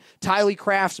on. Tylee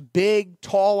Kraft's big,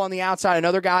 tall on the outside,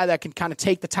 another guy that can kind of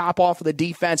take the top off of the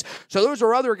defense. So those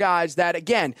are other guys that,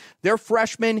 again, they're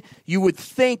freshmen. You would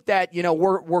think that,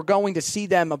 we're going to see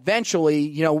them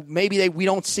eventually. Maybe we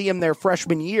don't see them their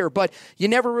freshman year, but you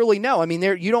never really know. I mean,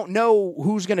 you don't know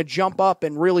who's going to jump up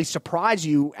and really surprise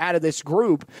you out of this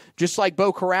group. Just like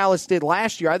Bo Corrales did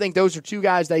last year. I think those are 2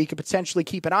 guys that you could potentially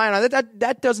keep an eye on.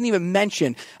 That doesn't even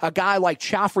mention a guy like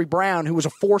Joffrey Brown, who was a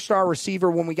 4-star receiver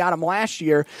when we got him last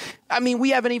year. I mean,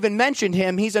 we haven't even mentioned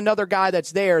him. He's another guy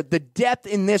that's there. The depth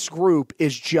in this group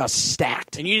is just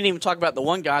stacked. And you didn't even talk about the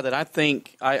one guy that I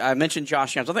think I mentioned,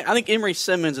 Josh Downs. I think Emery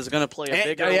Simmons is going to play a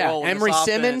bigger role. Emery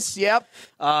Simmons, yep.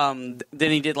 Than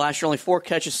he did last year. Only 4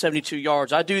 catches, 72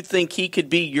 yards. I do think he could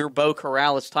be your Bo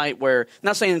Corrales type. Where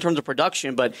not saying in terms of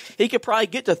production, but he could probably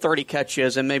get to 30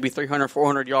 catches and maybe 300,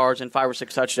 400 yards and 5 or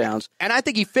 6 touchdowns. And I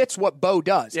think he fits what Bo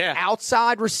does. Yeah.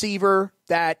 Outside receiver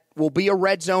that will be a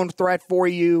red zone threat for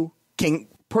you, can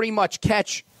pretty much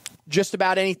catch just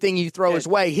about anything you throw his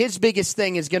way. His biggest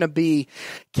thing is going to be,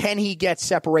 can he get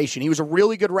separation? He was a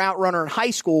really good route runner in high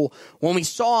school. When we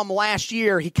saw him last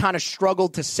year, he kind of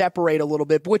struggled to separate a little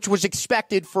bit, which was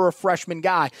expected for a freshman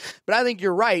guy. But I think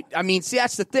you're right. I mean, see,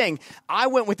 that's the thing. I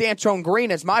went with Antone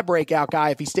Green as my breakout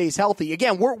guy if he stays healthy.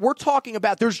 Again, we're talking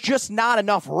about there's just not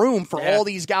enough room for all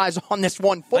these guys on this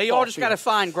one football They all just got to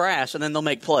find grass, and then they'll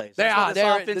make plays. That's what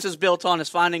this offense is built on, is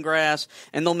finding grass,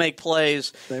 and they'll make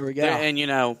plays. There we go.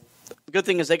 And, the good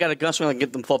thing is they got a gunslinger that can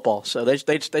get them football, so they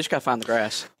just got to find the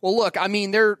grass. Well, look, I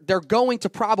mean, they're going to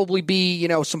probably be,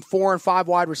 some 4 and 5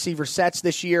 wide receiver sets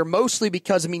this year, mostly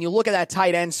because, I mean, you look at that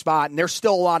tight end spot, and there's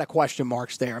still a lot of question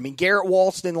marks there. I mean, Garrett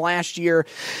Walston last year,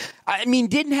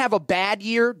 didn't have a bad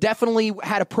year, definitely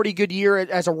had a pretty good year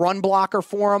as a run blocker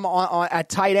for him at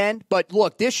tight end. But,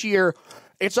 look, this year,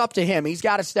 it's up to him. He's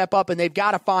got to step up, and they've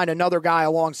got to find another guy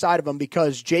alongside of him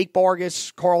because Jake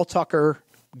Bargas, Carl Tucker,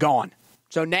 gone.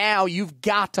 So now you've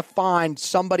got to find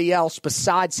somebody else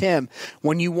besides him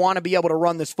when you want to be able to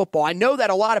run this football. I know that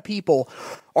a lot of people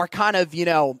are kind of,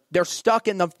 they're stuck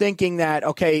in the thinking that,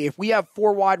 okay, if we have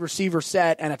 4 wide receiver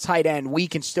set and a tight end, we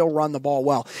can still run the ball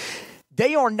well.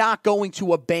 They are not going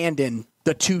to abandon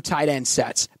the 2 tight end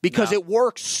sets because it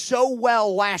worked so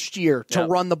well last year to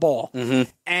run the ball.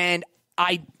 And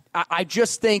I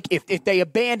just think if they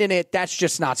abandon it, that's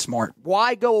just not smart.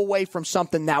 Why go away from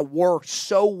something that worked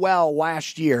so well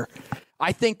last year?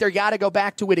 I think they got to go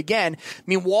back to it again. I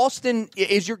mean, Walston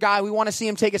is your guy. We want to see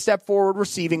him take a step forward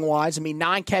receiving-wise. I mean,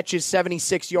 9 catches,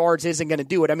 76 yards isn't going to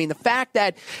do it. I mean, the fact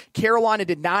that Carolina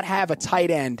did not have a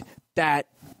tight end that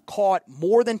caught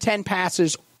more than 10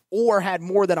 passes or had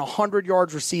more than 100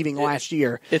 yards receiving last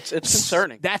year. It's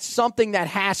concerning. That's something that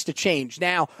has to change.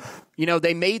 Now,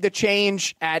 they made the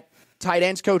change at tight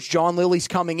ends coach. John Lilly's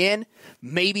coming in.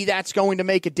 Maybe that's going to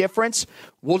make a difference.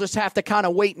 We'll just have to kind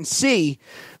of wait and see.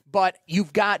 But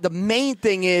you've got the main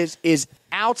thing is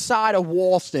outside of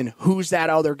Walston, who's that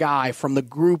other guy from the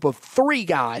group of 3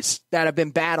 guys that have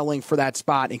been battling for that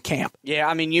spot in camp? Yeah,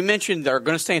 I mean, you mentioned they're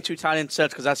going to stay in 2 tight end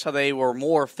sets because that's how they were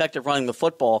more effective running the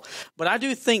football. But I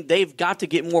do think they've got to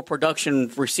get more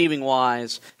production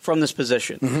receiving-wise from this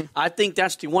position. I think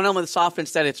that's the one element of this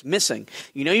offense that it's missing.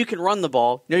 You can run the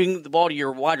ball. You can get the ball to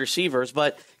your wide receivers.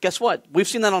 But guess what? We've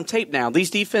seen that on tape now. These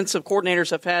defensive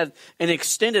coordinators have had an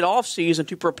extended offseason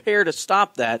to prepare to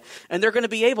stop that, and they're going to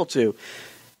be able to.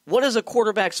 What is a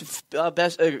quarterback's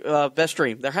best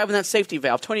dream? They're having that safety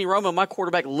valve. Tony Romo, my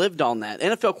quarterback, lived on that.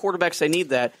 NFL quarterbacks, they need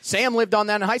that. Sam lived on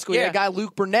that in high school. Yeah. That guy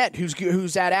Luke Burnett,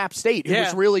 who's at App State, who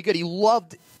was really good. He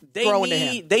loved throwing to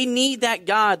him. They need that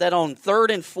guy that on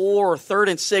 3rd and 4 or 3rd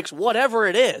and 6, whatever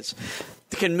it is,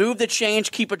 can move the change,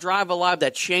 keep a drive alive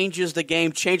that changes the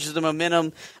game, changes the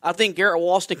momentum. I think Garrett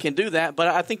Walston can do that, but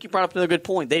I think you brought up another good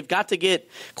point. They've got to get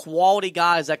quality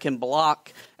guys that can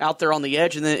block out there on the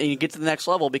edge and then you get to the next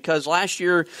level because last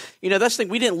year, that's the thing,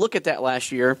 we didn't look at that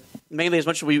last year, mainly as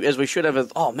much as we should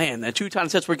have. Oh, man, the 2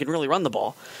 tight sets where we can really run the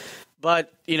ball.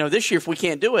 But, this year, if we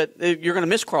can't do it, you're going to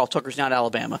miss Carl Tucker's down at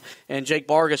Alabama. And Jake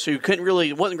Vargas, who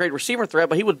wasn't a great receiver threat,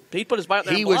 but he'd put his body out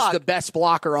there and block. He was the best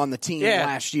blocker on the team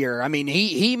last year. I mean,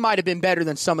 he might have been better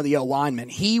than some of the O-linemen.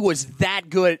 He was that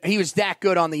good. He was that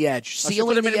good on the edge.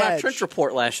 Sealing the edge. In my trench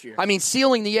report last year. I mean,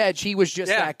 sealing the edge, he was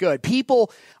just that good.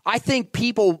 I think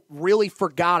people really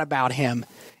forgot about him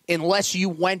unless you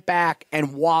went back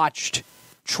and watched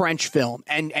trench film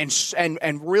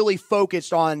and really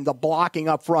focused on the blocking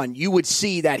up front. You would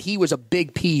see that he was a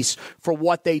big piece for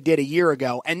what they did a year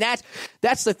ago. And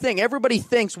that's the thing. Everybody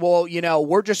thinks, well,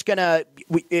 we're just going to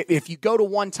if you go to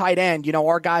 1 tight end,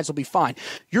 our guys will be fine.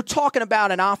 You're talking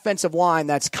about an offensive line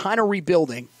that's kind of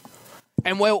rebuilding.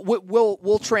 And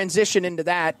we'll transition into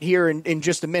that here in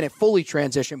just a minute, fully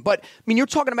transition. But, I mean, you're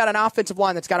talking about an offensive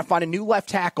line that's got to find a new left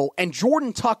tackle, and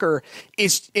Jordan Tucker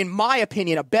is, in my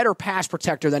opinion, a better pass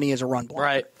protector than he is a run blocker.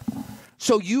 Right.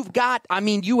 So you have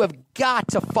got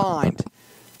to find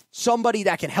somebody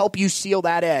that can help you seal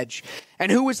that edge.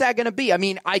 And who is that going to be? I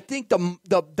mean, I think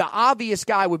the obvious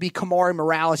guy would be Kamari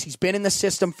Morales. He's been in the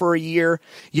system for a year.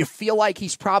 You feel like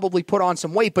he's probably put on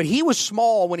some weight, but he was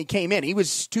small when he came in. He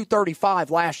was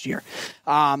 235 last year.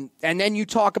 And then you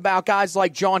talk about guys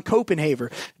like John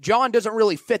Copenhaver. John doesn't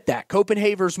really fit that.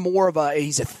 Copenhaver's more of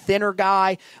he's a thinner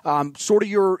guy, sort of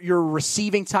your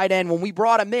receiving tight end. When we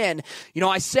brought him in,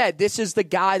 I said this is the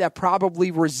guy that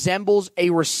probably resembles a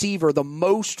receiver the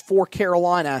most for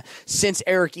Carolina since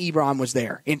Eric Ebron was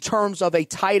there in terms of a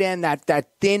tight end, that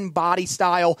thin body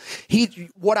style.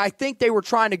 What I think they were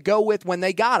trying to go with when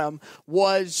they got him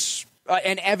was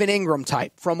an Evan Ingram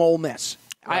type from Ole Miss.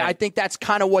 Right. I think that's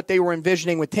kind of what they were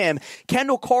envisioning with him.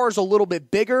 Kendall Carr's a little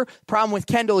bit bigger. Problem with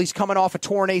Kendall, he's coming off a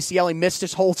torn ACL. He missed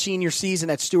his whole senior season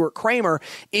at Stuart Kramer.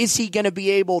 Is he going to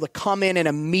be able to come in and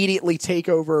immediately take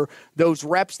over those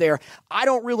reps there? I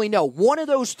don't really know. One of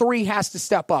those 3 has to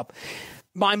step up.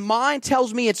 My mind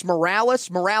tells me it's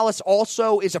Morales. Morales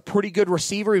also is a pretty good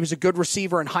receiver. He was a good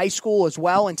receiver in high school as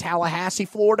well in Tallahassee,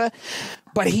 Florida.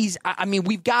 But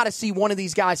we've got to see one of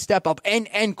these guys step up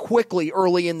and quickly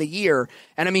early in the year.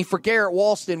 And, for Garrett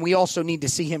Walston, we also need to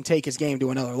see him take his game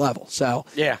to another level. So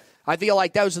I feel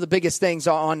like those are the biggest things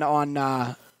on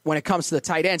when it comes to the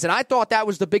tight ends. And I thought that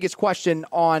was the biggest question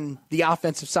on the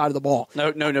offensive side of the ball.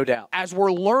 No doubt. As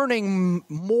we're learning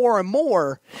more and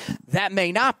more, that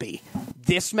may not be.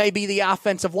 This may be the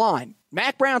offensive line.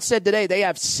 Mack Brown said today they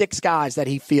have 6 guys that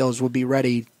he feels would be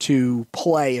ready to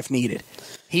play if needed.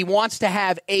 He wants to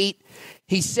have 8.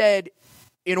 He said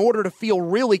in order to feel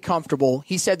really comfortable,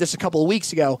 he said this a couple of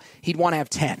weeks ago, he'd want to have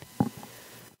 10.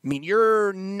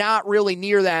 You're not really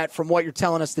near that from what you're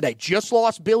telling us today. Just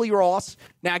lost Billy Ross.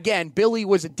 Now, again, Billy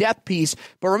was a depth piece,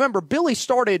 but remember, Billy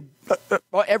started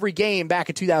every game back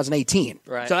in 2018.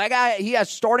 Right. So that guy, he has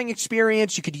starting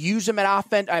experience. You could use him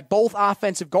at both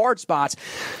offensive guard spots.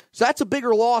 So that's a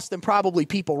bigger loss than probably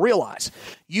people realize.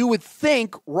 You would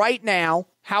think right now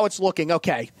how it's looking,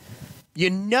 okay, you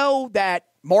know that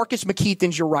Marcus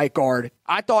McKeithen's your right guard.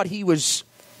 I thought he was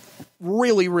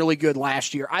really, really good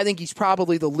last year. I think he's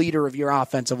probably the leader of your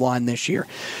offensive line this year.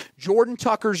 Jordan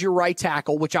Tucker's your right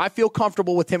tackle, which I feel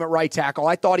comfortable with him at right tackle.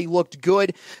 I thought he looked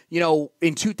good,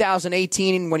 in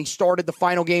 2018 when he started the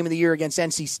final game of the year against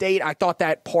NC State. I thought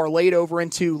that parlayed over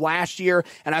into last year,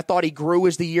 and I thought he grew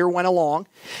as the year went along.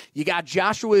 You got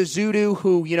Joshua Ezeudu,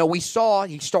 who, we saw,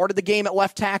 he started the game at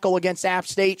left tackle against App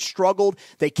State, struggled.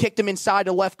 They kicked him inside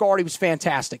to left guard. He was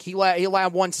fantastic. He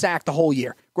allowed 1 sack the whole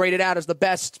year. Graded out as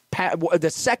the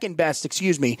second best,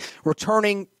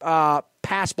 returning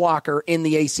pass blocker in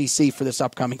the ACC for this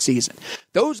upcoming season.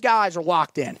 Those guys are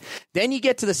locked in. Then you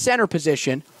get to the center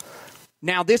position.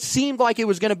 Now, this seemed like it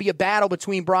was going to be a battle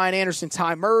between Brian Anderson and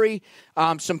Ty Murray.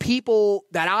 Some people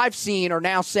that I've seen are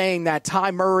now saying that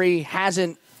Ty Murray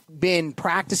hasn't been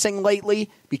practicing lately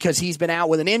because he's been out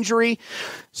with an injury.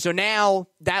 So now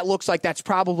that looks like that's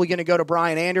probably going to go to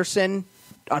Brian Anderson.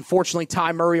 Unfortunately,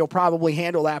 Ty Murray will probably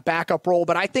handle that backup role,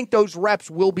 but I think those reps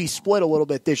will be split a little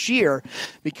bit this year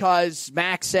because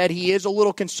Max said he is a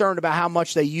little concerned about how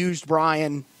much they used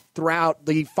Brian throughout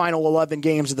the final 11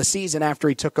 games of the season after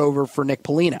he took over for Nick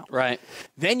Polino. Right.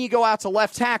 Then you go out to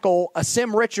left tackle.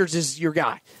 Asim Richards is your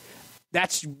guy.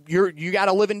 You got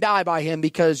to live and die by him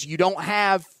because you don't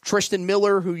have Tristan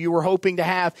Miller, who you were hoping to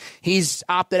have. He's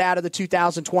opted out of the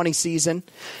 2020 season.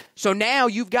 So now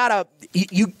you've got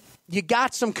You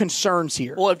got some concerns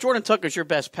here. Well, if Jordan Tucker's your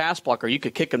best pass blocker, you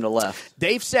could kick him to left.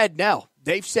 They've said no.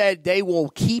 They've said they will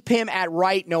keep him at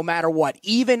right no matter what.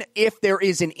 Even if there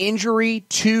is an injury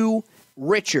to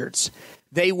Richards,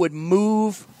 they would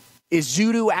move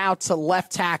Ezeudu out to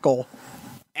left tackle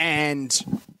and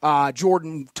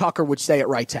Jordan Tucker would stay at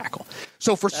right tackle.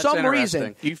 So for That's some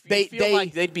reason, you feel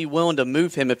like they'd be willing to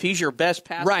move him if he's your best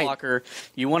pass blocker.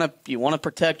 You want to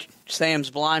protect Sam's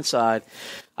blind side.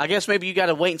 I guess maybe you got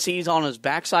to wait and see he's on his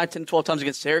backside 10, 12 times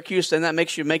against Syracuse, then that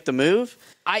makes you make the move.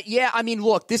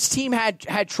 Look, this team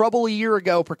had trouble a year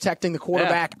ago protecting the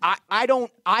quarterback. Yeah.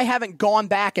 I haven't gone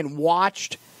back and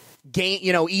watched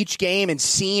each game and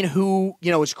seen who,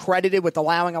 is credited with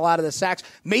allowing a lot of the sacks.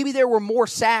 Maybe there were more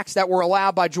sacks that were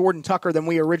allowed by Jordan Tucker than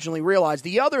we originally realized.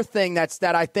 The other thing that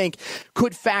I think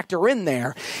could factor in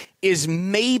there is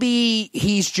maybe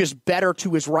he's just better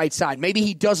to his right side. Maybe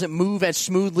he doesn't move as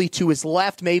smoothly to his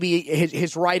left. Maybe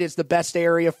his right is the best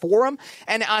area for him,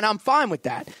 and I'm fine with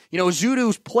that.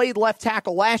 Ezeudu's played left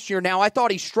tackle last year. Now, I thought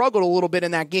he struggled a little bit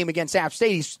in that game against App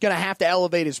State. He's going to have to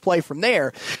elevate his play from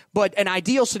there, but an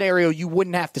ideal scenario, you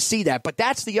wouldn't have to see that. But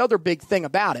that's the other big thing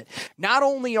about it. Not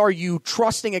only are you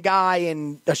trusting a guy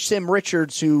in Asim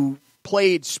Richards who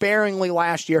played sparingly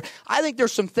last year, I think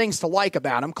there's some things to like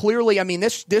about him. Clearly,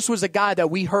 this was a guy that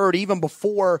we heard even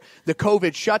before the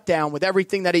COVID shutdown with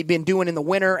everything that he'd been doing in the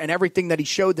winter and everything that he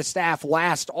showed the staff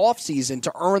last offseason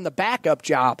to earn the backup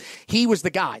job. He was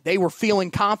the guy. They were feeling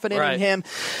confident in him.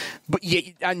 But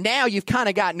now you've kind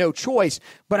of got no choice.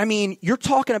 But, you're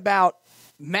talking about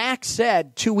Max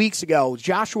said 2 weeks ago,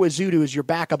 Joshua Ezeudu is your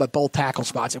backup at both tackle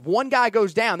spots. If one guy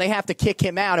goes down, they have to kick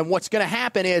him out. And what's going to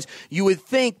happen is you would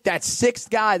think that sixth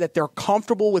guy that they're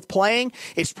comfortable with playing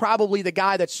is probably the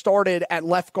guy that started at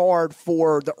left guard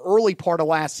for the early part of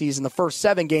last season, the first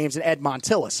 7 games, and Ed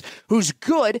Montilus, who's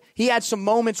good. He had some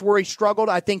moments where he struggled.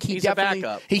 I think he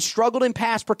struggled in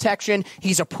pass protection.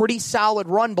 He's a pretty solid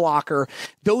run blocker.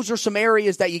 Those are some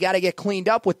areas that you got to get cleaned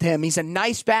up with him. He's a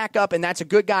nice backup, and that's a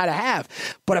good guy to have.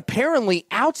 But apparently,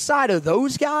 outside of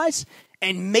those guys,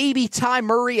 and maybe Ty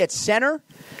Murray at center,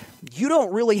 you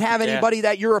don't really have anybody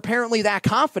that you're apparently that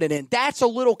confident in. That's a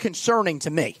little concerning to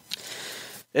me.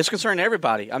 It's concerning to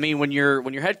everybody. When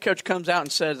your head coach comes out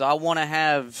and says, I want to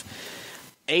have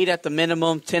 8 at the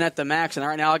minimum, 10 at the max, and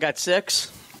right now I got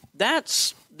 6,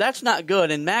 that's not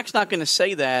good. And Mac's not going to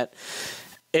say that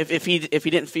if he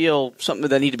didn't feel something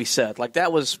that needed to be said. Like,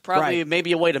 that was probably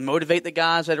maybe a way to motivate the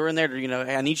guys that are in there to,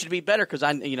 hey, I need you to be better because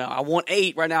I want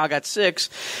 8. Right now I got 6.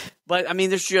 But,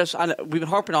 there's just – we've been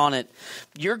harping on it.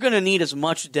 You're going to need as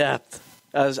much depth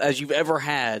as you've ever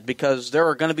had because there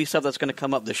are going to be stuff that's going to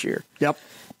come up this year. Yep.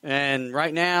 And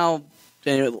right now –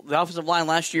 the offensive line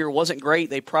last year wasn't great.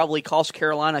 They probably cost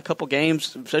Carolina a couple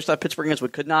games, especially that Pittsburgh against. We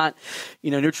could not,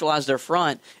 neutralize their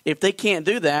front. If they can't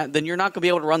do that, then you're not going to be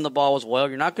able to run the ball as well.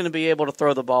 You're not going to be able to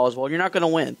throw the ball as well. You're not going to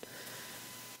win.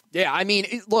 Yeah,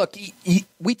 look,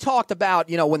 we talked about,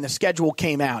 when the schedule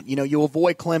came out, you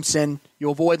avoid Clemson,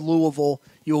 you avoid Louisville,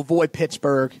 you avoid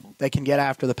Pittsburgh. they can get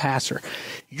after the passer.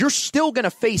 You're still going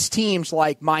to face teams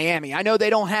like Miami. I know they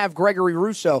don't have Gregory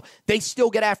Rousseau. They still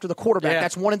get after the quarterback. Yeah.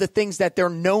 That's one of the things that they're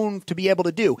known to be able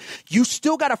to do. You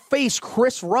still got to face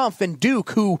Chris Rumph and Duke,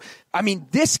 who, I mean,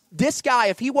 this guy,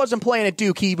 if he wasn't playing at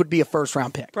Duke, he would be a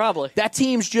first-round pick. Probably. That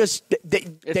team's just,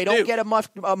 they don't get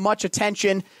much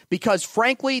attention because,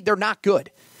 frankly, they're not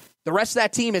good. The rest of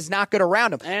that team is not good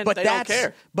around them, and but they don't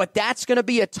care. But that's going to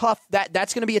be a tough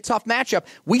that's going to be a tough matchup.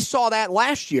 We saw that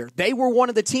last year. They were one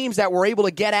of the teams that were able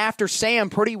to get after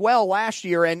Sam pretty well last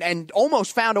year, and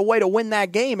almost found a way to win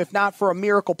that game, if not for a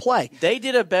miracle play. They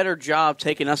did a better job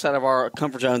taking us out of our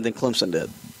comfort zone than Clemson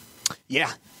did.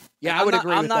 Yeah. Yeah, I would agree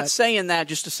with that. I'm not saying that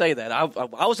just to say that. I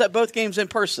was at both games in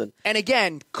person. And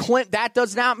again, that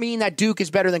does not mean that Duke is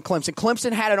better than Clemson.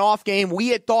 Clemson had an off game. We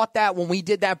had thought that when we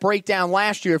did that breakdown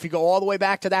last year, if you go all the way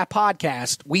back to that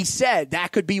podcast, we said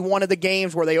that could be one of the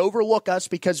games where they overlook us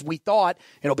because we thought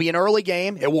it'll be an early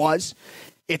game. It was.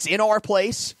 It's in our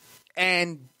place,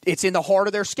 and it's in the heart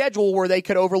of their schedule where they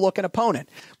could overlook an opponent.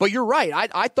 But you're right.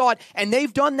 I thought, and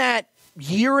they've done that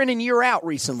year in and year out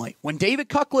recently. When David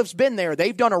Cutcliffe's been there,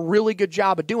 they've done a really good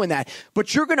job of doing that.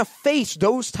 But you're going to face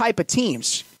those type of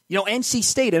teams. You know, NC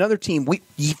State, another team,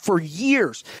 for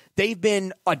years, they've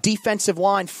been a defensive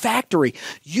line factory.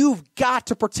 You've got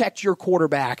to protect your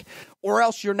quarterback or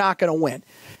else you're not going to win.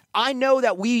 I know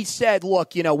that we said,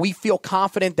 look, you know, we feel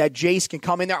confident that Jace can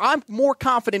come in there. I'm more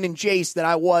confident in Jace than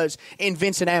I was in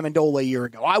Vincent Amendola a year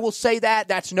ago. I will say that.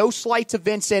 That's no slight to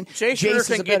Vincent. Jace Ruder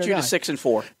can get you to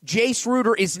 6-4. Jace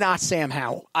Ruder is not Sam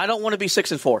Howell. I don't want to be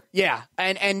 6-4. Yeah,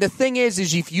 and the thing is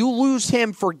if you lose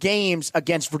him for games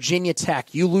against Virginia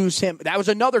Tech, you lose him. That was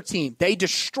another team. They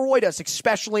destroyed us,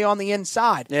 especially on the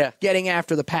inside, getting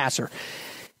after the passer.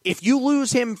 If you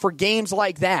lose him for games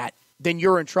like that, then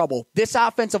you're in trouble. This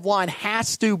offensive line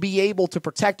has to be able to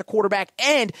protect the quarterback,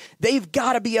 and they've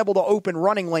got to be able to open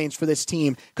running lanes for this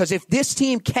team, because if this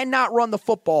team cannot run the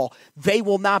football, they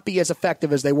will not be as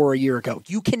effective as they were a year ago.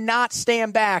 You cannot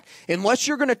stand back unless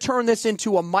you're going to turn this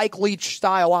into a Mike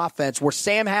Leach-style offense where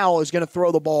Sam Howell is going to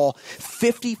throw the ball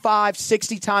 55,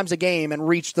 60 times a game and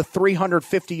reach the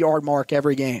 350-yard mark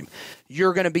every game.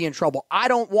 You're going to be in trouble. I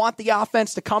don't want the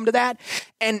offense to come to that,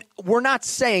 and we're not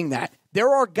saying that. There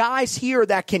are guys here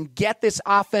that can get this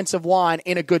offensive line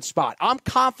in a good spot. I'm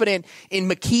confident in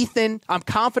McKeithen. I'm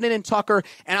confident in Tucker.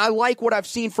 And I like what I've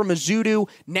seen from Azudu.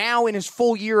 Now in his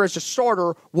full year as a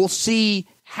starter, we'll see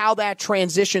how that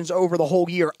transitions over the whole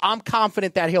year. I'm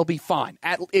confident that he'll be fine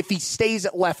if he stays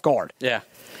at left guard. Yeah.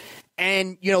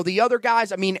 And, you know, the other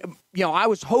guys, I mean, you know, I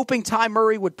was hoping Ty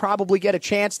Murray would probably get a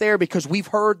chance there because we've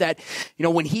heard that, you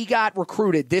know, when he got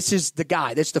recruited, this is the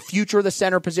guy. This is the future of the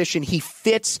center position. He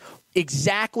fits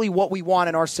exactly what we want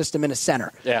in our system in a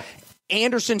center. Yeah.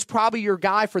 Anderson's probably your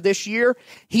guy for this year.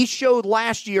 He showed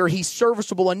last year he's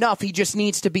serviceable enough. He just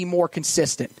needs to be more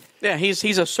consistent. Yeah,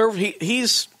 he's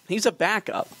a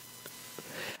backup.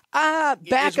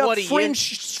 Backup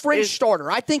fringe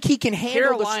starter. I think he can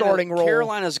handle the starting role.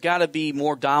 Carolina's got to be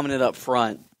more dominant up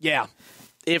front. Yeah.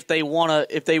 If they want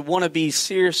to be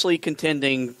seriously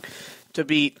contending to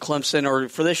beat Clemson, or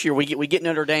for this year we get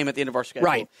Notre Dame at the end of our schedule.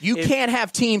 Right. You can't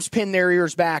have teams pin their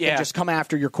ears back and just come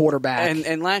after your quarterback.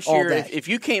 And last year, if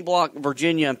you can't block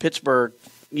Virginia and Pittsburgh,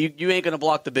 you ain't going to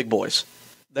block the big boys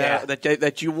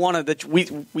that you want to, that we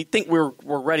think we're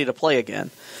ready to play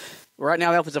again. Right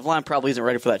now, the offensive line probably isn't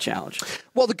ready for that challenge.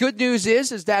 Well, the good news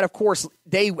is that, of course,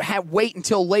 they wait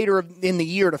until later in the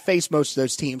year to face most of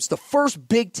those teams. The first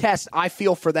big test I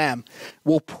feel for them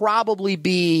will probably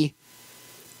be,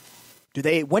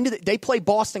 when do they play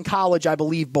Boston College, I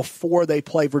believe, before they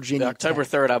play Virginia October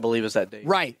Tech. 3rd, I believe, is that date.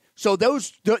 Right. So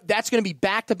that's going to be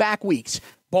back-to-back weeks.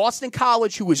 Boston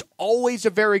College, who is always a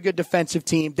very good defensive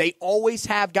team, they always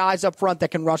have guys up front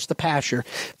that can rush the passer,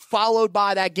 followed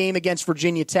by that game against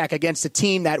Virginia Tech, against a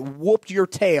team that whooped your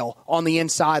tail on the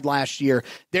inside last year.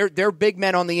 Their big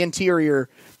men on the interior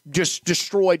just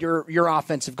destroyed your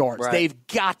offensive guards. Right. They've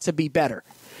got to be better.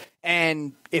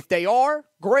 And if they are,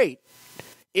 great.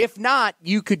 If not,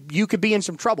 you could be in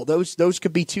some trouble. Those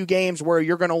could be two games where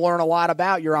you're going to learn a lot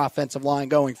about your offensive line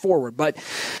going forward. But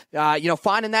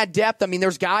finding that depth, I mean,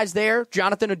 there's guys there.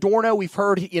 Jonathan Adorno, we've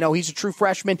heard, he's a true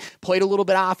freshman, played a little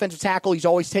bit of offensive tackle. He's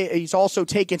also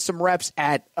taken some reps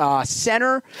at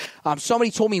center.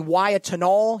 Somebody told me Wyatt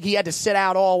Tanal, he had to sit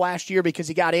out all last year because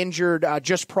he got injured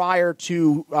just prior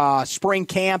to spring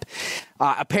camp.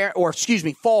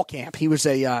 Fall camp. He was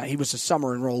a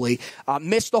summer enrollee.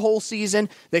 Missed the whole season.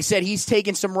 They said he's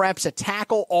taking some reps at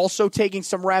tackle, also taking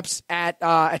some reps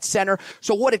at center.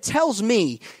 So what it tells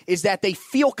me is that they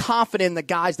feel confident in the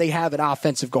guys they have at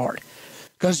offensive guard.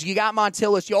 Because you got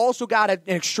Montilus. You also got an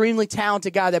extremely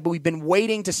talented guy that we've been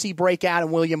waiting to see break out in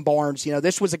William Barnes. You know,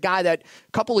 this was a guy that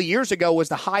a couple of years ago was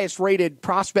the highest-rated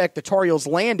prospect the Tar Heels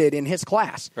landed in his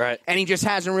class. Right. And he just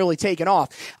hasn't really taken off.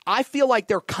 I feel like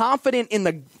they're confident in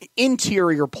the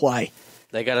interior play.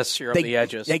 They got to sear up the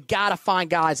edges. They got to find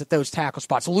guys at those tackle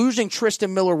spots. Losing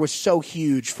Tristan Miller was so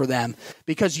huge for them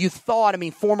because you thought,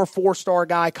 former 4-star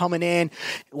guy coming in,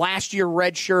 last year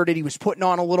redshirted, he was putting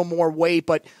on a little more weight,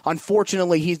 but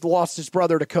unfortunately he's lost his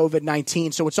brother to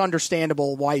COVID-19, so it's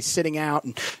understandable why he's sitting out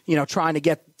and, trying to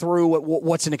get through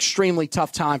what's an extremely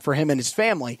tough time for him and his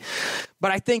family.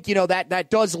 But I think, that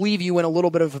does leave you in a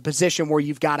little bit of a position where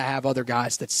you've got to have other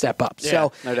guys that step up. Yeah,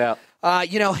 so, no doubt.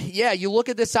 You look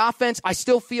at this offense, I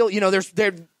still feel,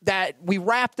 that we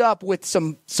wrapped up with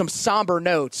some somber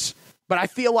notes, but I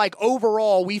feel like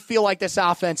overall we feel like this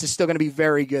offense is still going to be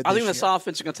very good I think this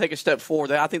offense is going to take a step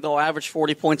forward. I think they'll average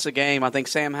 40 points a game. I think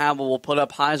Sam Howell will put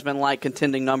up Heisman-like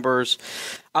contending numbers.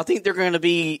 I think they're going to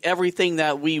be everything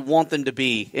that we want them to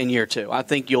be in year 2. I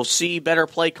think you'll see better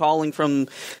play calling from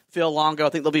Phil Longo. I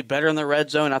think they'll be better in the red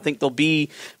zone. I think there'll be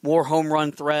more home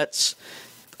run threats.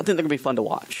 I think they're going to be fun to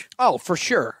watch. Oh, for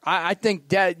sure. I think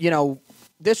that,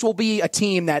 this will be a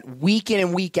team that week in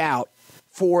and week out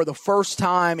for the first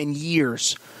time in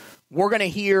years, we're going to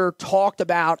hear talked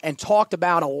about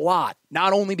a lot,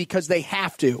 not only because they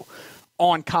have to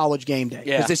on College Game Day,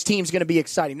 because this team's going to be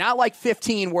exciting. Not like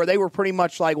 15 where they were pretty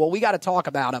much like, well, we got to talk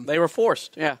about them. They were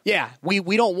forced, yeah. Yeah, we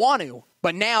don't want to.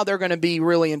 But now they're going to be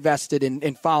really invested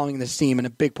in following this team, and a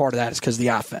big part of that is because of the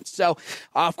offense. So,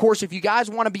 of course, if you guys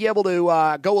want to be able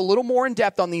to go a little more in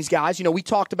depth on these guys, we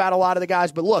talked about a lot of the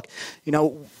guys, but look,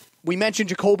 we mentioned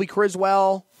Jacoby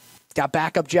Criswell, got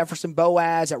backup Jefferson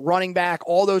Boaz at running back,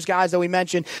 all those guys that we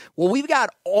mentioned. Well, we've got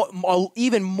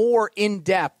even more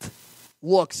in-depth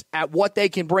looks at what they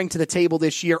can bring to the table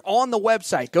this year on the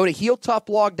website. Go to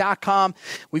HeelToughBlog.com.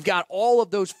 We've got all of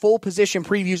those full position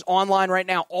previews online right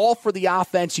now, all for the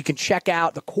offense. You can check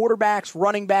out the quarterbacks,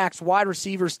 running backs, wide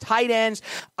receivers, tight ends,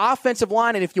 offensive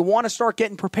line, and if you want to start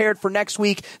getting prepared for next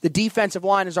week, the defensive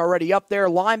line is already up there.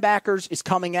 Linebackers is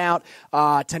coming out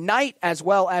tonight, as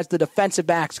well as the defensive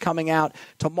backs coming out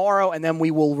tomorrow, and then we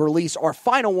will release our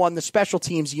final one, the special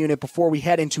teams unit, before we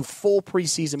head into full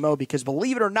preseason mode, because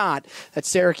believe it or not, that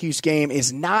Syracuse game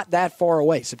is not that far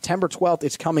away. September 12th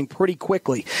is coming pretty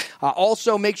quickly.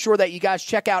 Also, make sure that you guys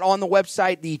check out on the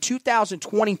website the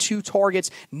 2022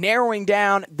 targets, narrowing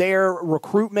down their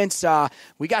recruitments.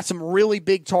 We got some really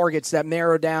big targets that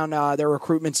narrow down their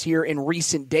recruitments here in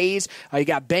recent days. You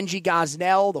got Benji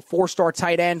Gosnell, the 4-star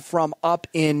tight end from up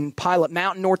in Pilot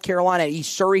Mountain, North Carolina, at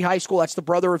East Surrey High School. That's the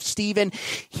brother of Steven.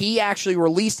 He actually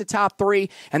released the top 3,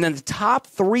 and then the top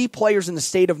 3 players in the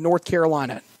state of North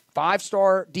Carolina.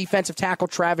 5-star defensive tackle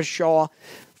Travis Shaw,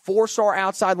 4-star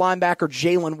outside linebacker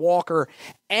Jalen Walker,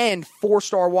 and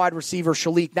 4-star wide receiver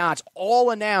Shalik Knotts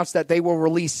all announced that they will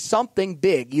release something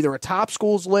big, either a top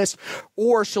schools list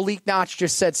or Shalik Knotts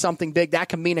just said something big. That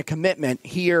can mean a commitment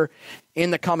here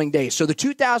in the coming days. So the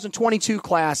 2022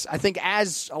 class, I think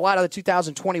as a lot of the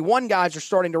 2021 guys are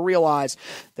starting to realize,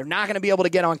 they're not going to be able to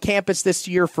get on campus this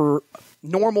year for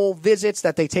normal visits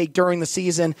that they take during the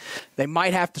season. They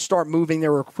might have to start moving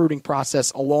their recruiting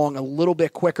process along a little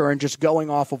bit quicker and just going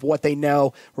off of what they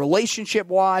know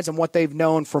relationship-wise and what they've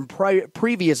known from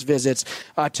previous visits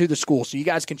to the school. So you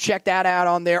guys can check that out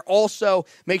on there. Also,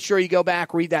 make sure you go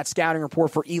back, read that scouting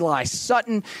report for Eli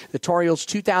Sutton, the Tar Heels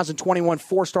 2021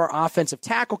 4-star offensive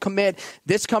tackle commit.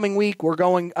 This coming week, we're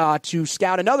going to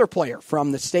scout another player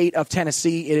from the state of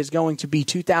Tennessee. It is going to be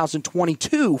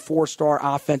 2022 4-star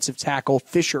offensive tackle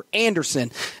Fisher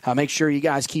Anderson. Make sure you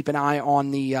guys keep an eye on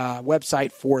the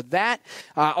website for that.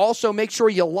 Also, make sure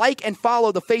you like and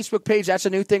follow the Facebook page. That's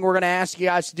a new thing we're going to ask you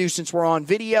guys to do since we're on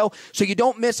video, so you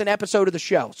don't miss an episode of the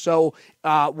show. So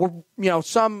we're,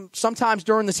 sometimes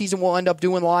during the season we'll end up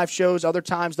doing live shows. Other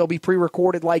times they'll be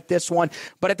pre-recorded like this one.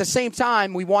 But at the same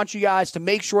time, we want you guys to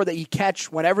make sure that you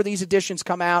catch whenever these editions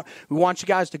come out. We want you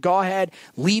guys to go ahead,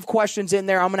 leave questions in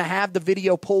there. I'm going to have the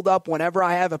video pulled up whenever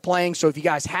I have it playing. So if you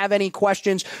guys have any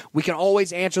questions, we can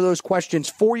always answer those questions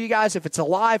for you guys. If it's a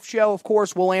live show, of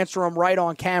course, we'll answer them right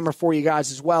on camera for you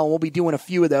guys as well. And we'll be doing a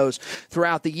few of those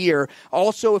throughout the year.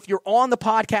 Also, if you're on the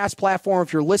podcast platform,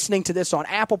 if you're listening to this on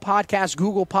Apple Podcasts,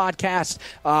 Google Podcasts,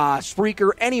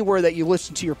 Spreaker, anywhere that you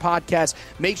listen to your podcast,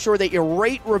 make sure that you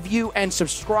rate, review, and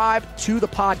subscribe to the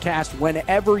podcast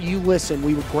whenever you listen.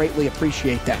 We would greatly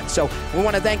appreciate that. So we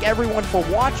want to thank everyone for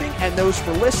watching and those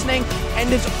for listening.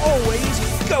 And as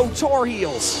always, go Tar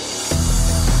Heels!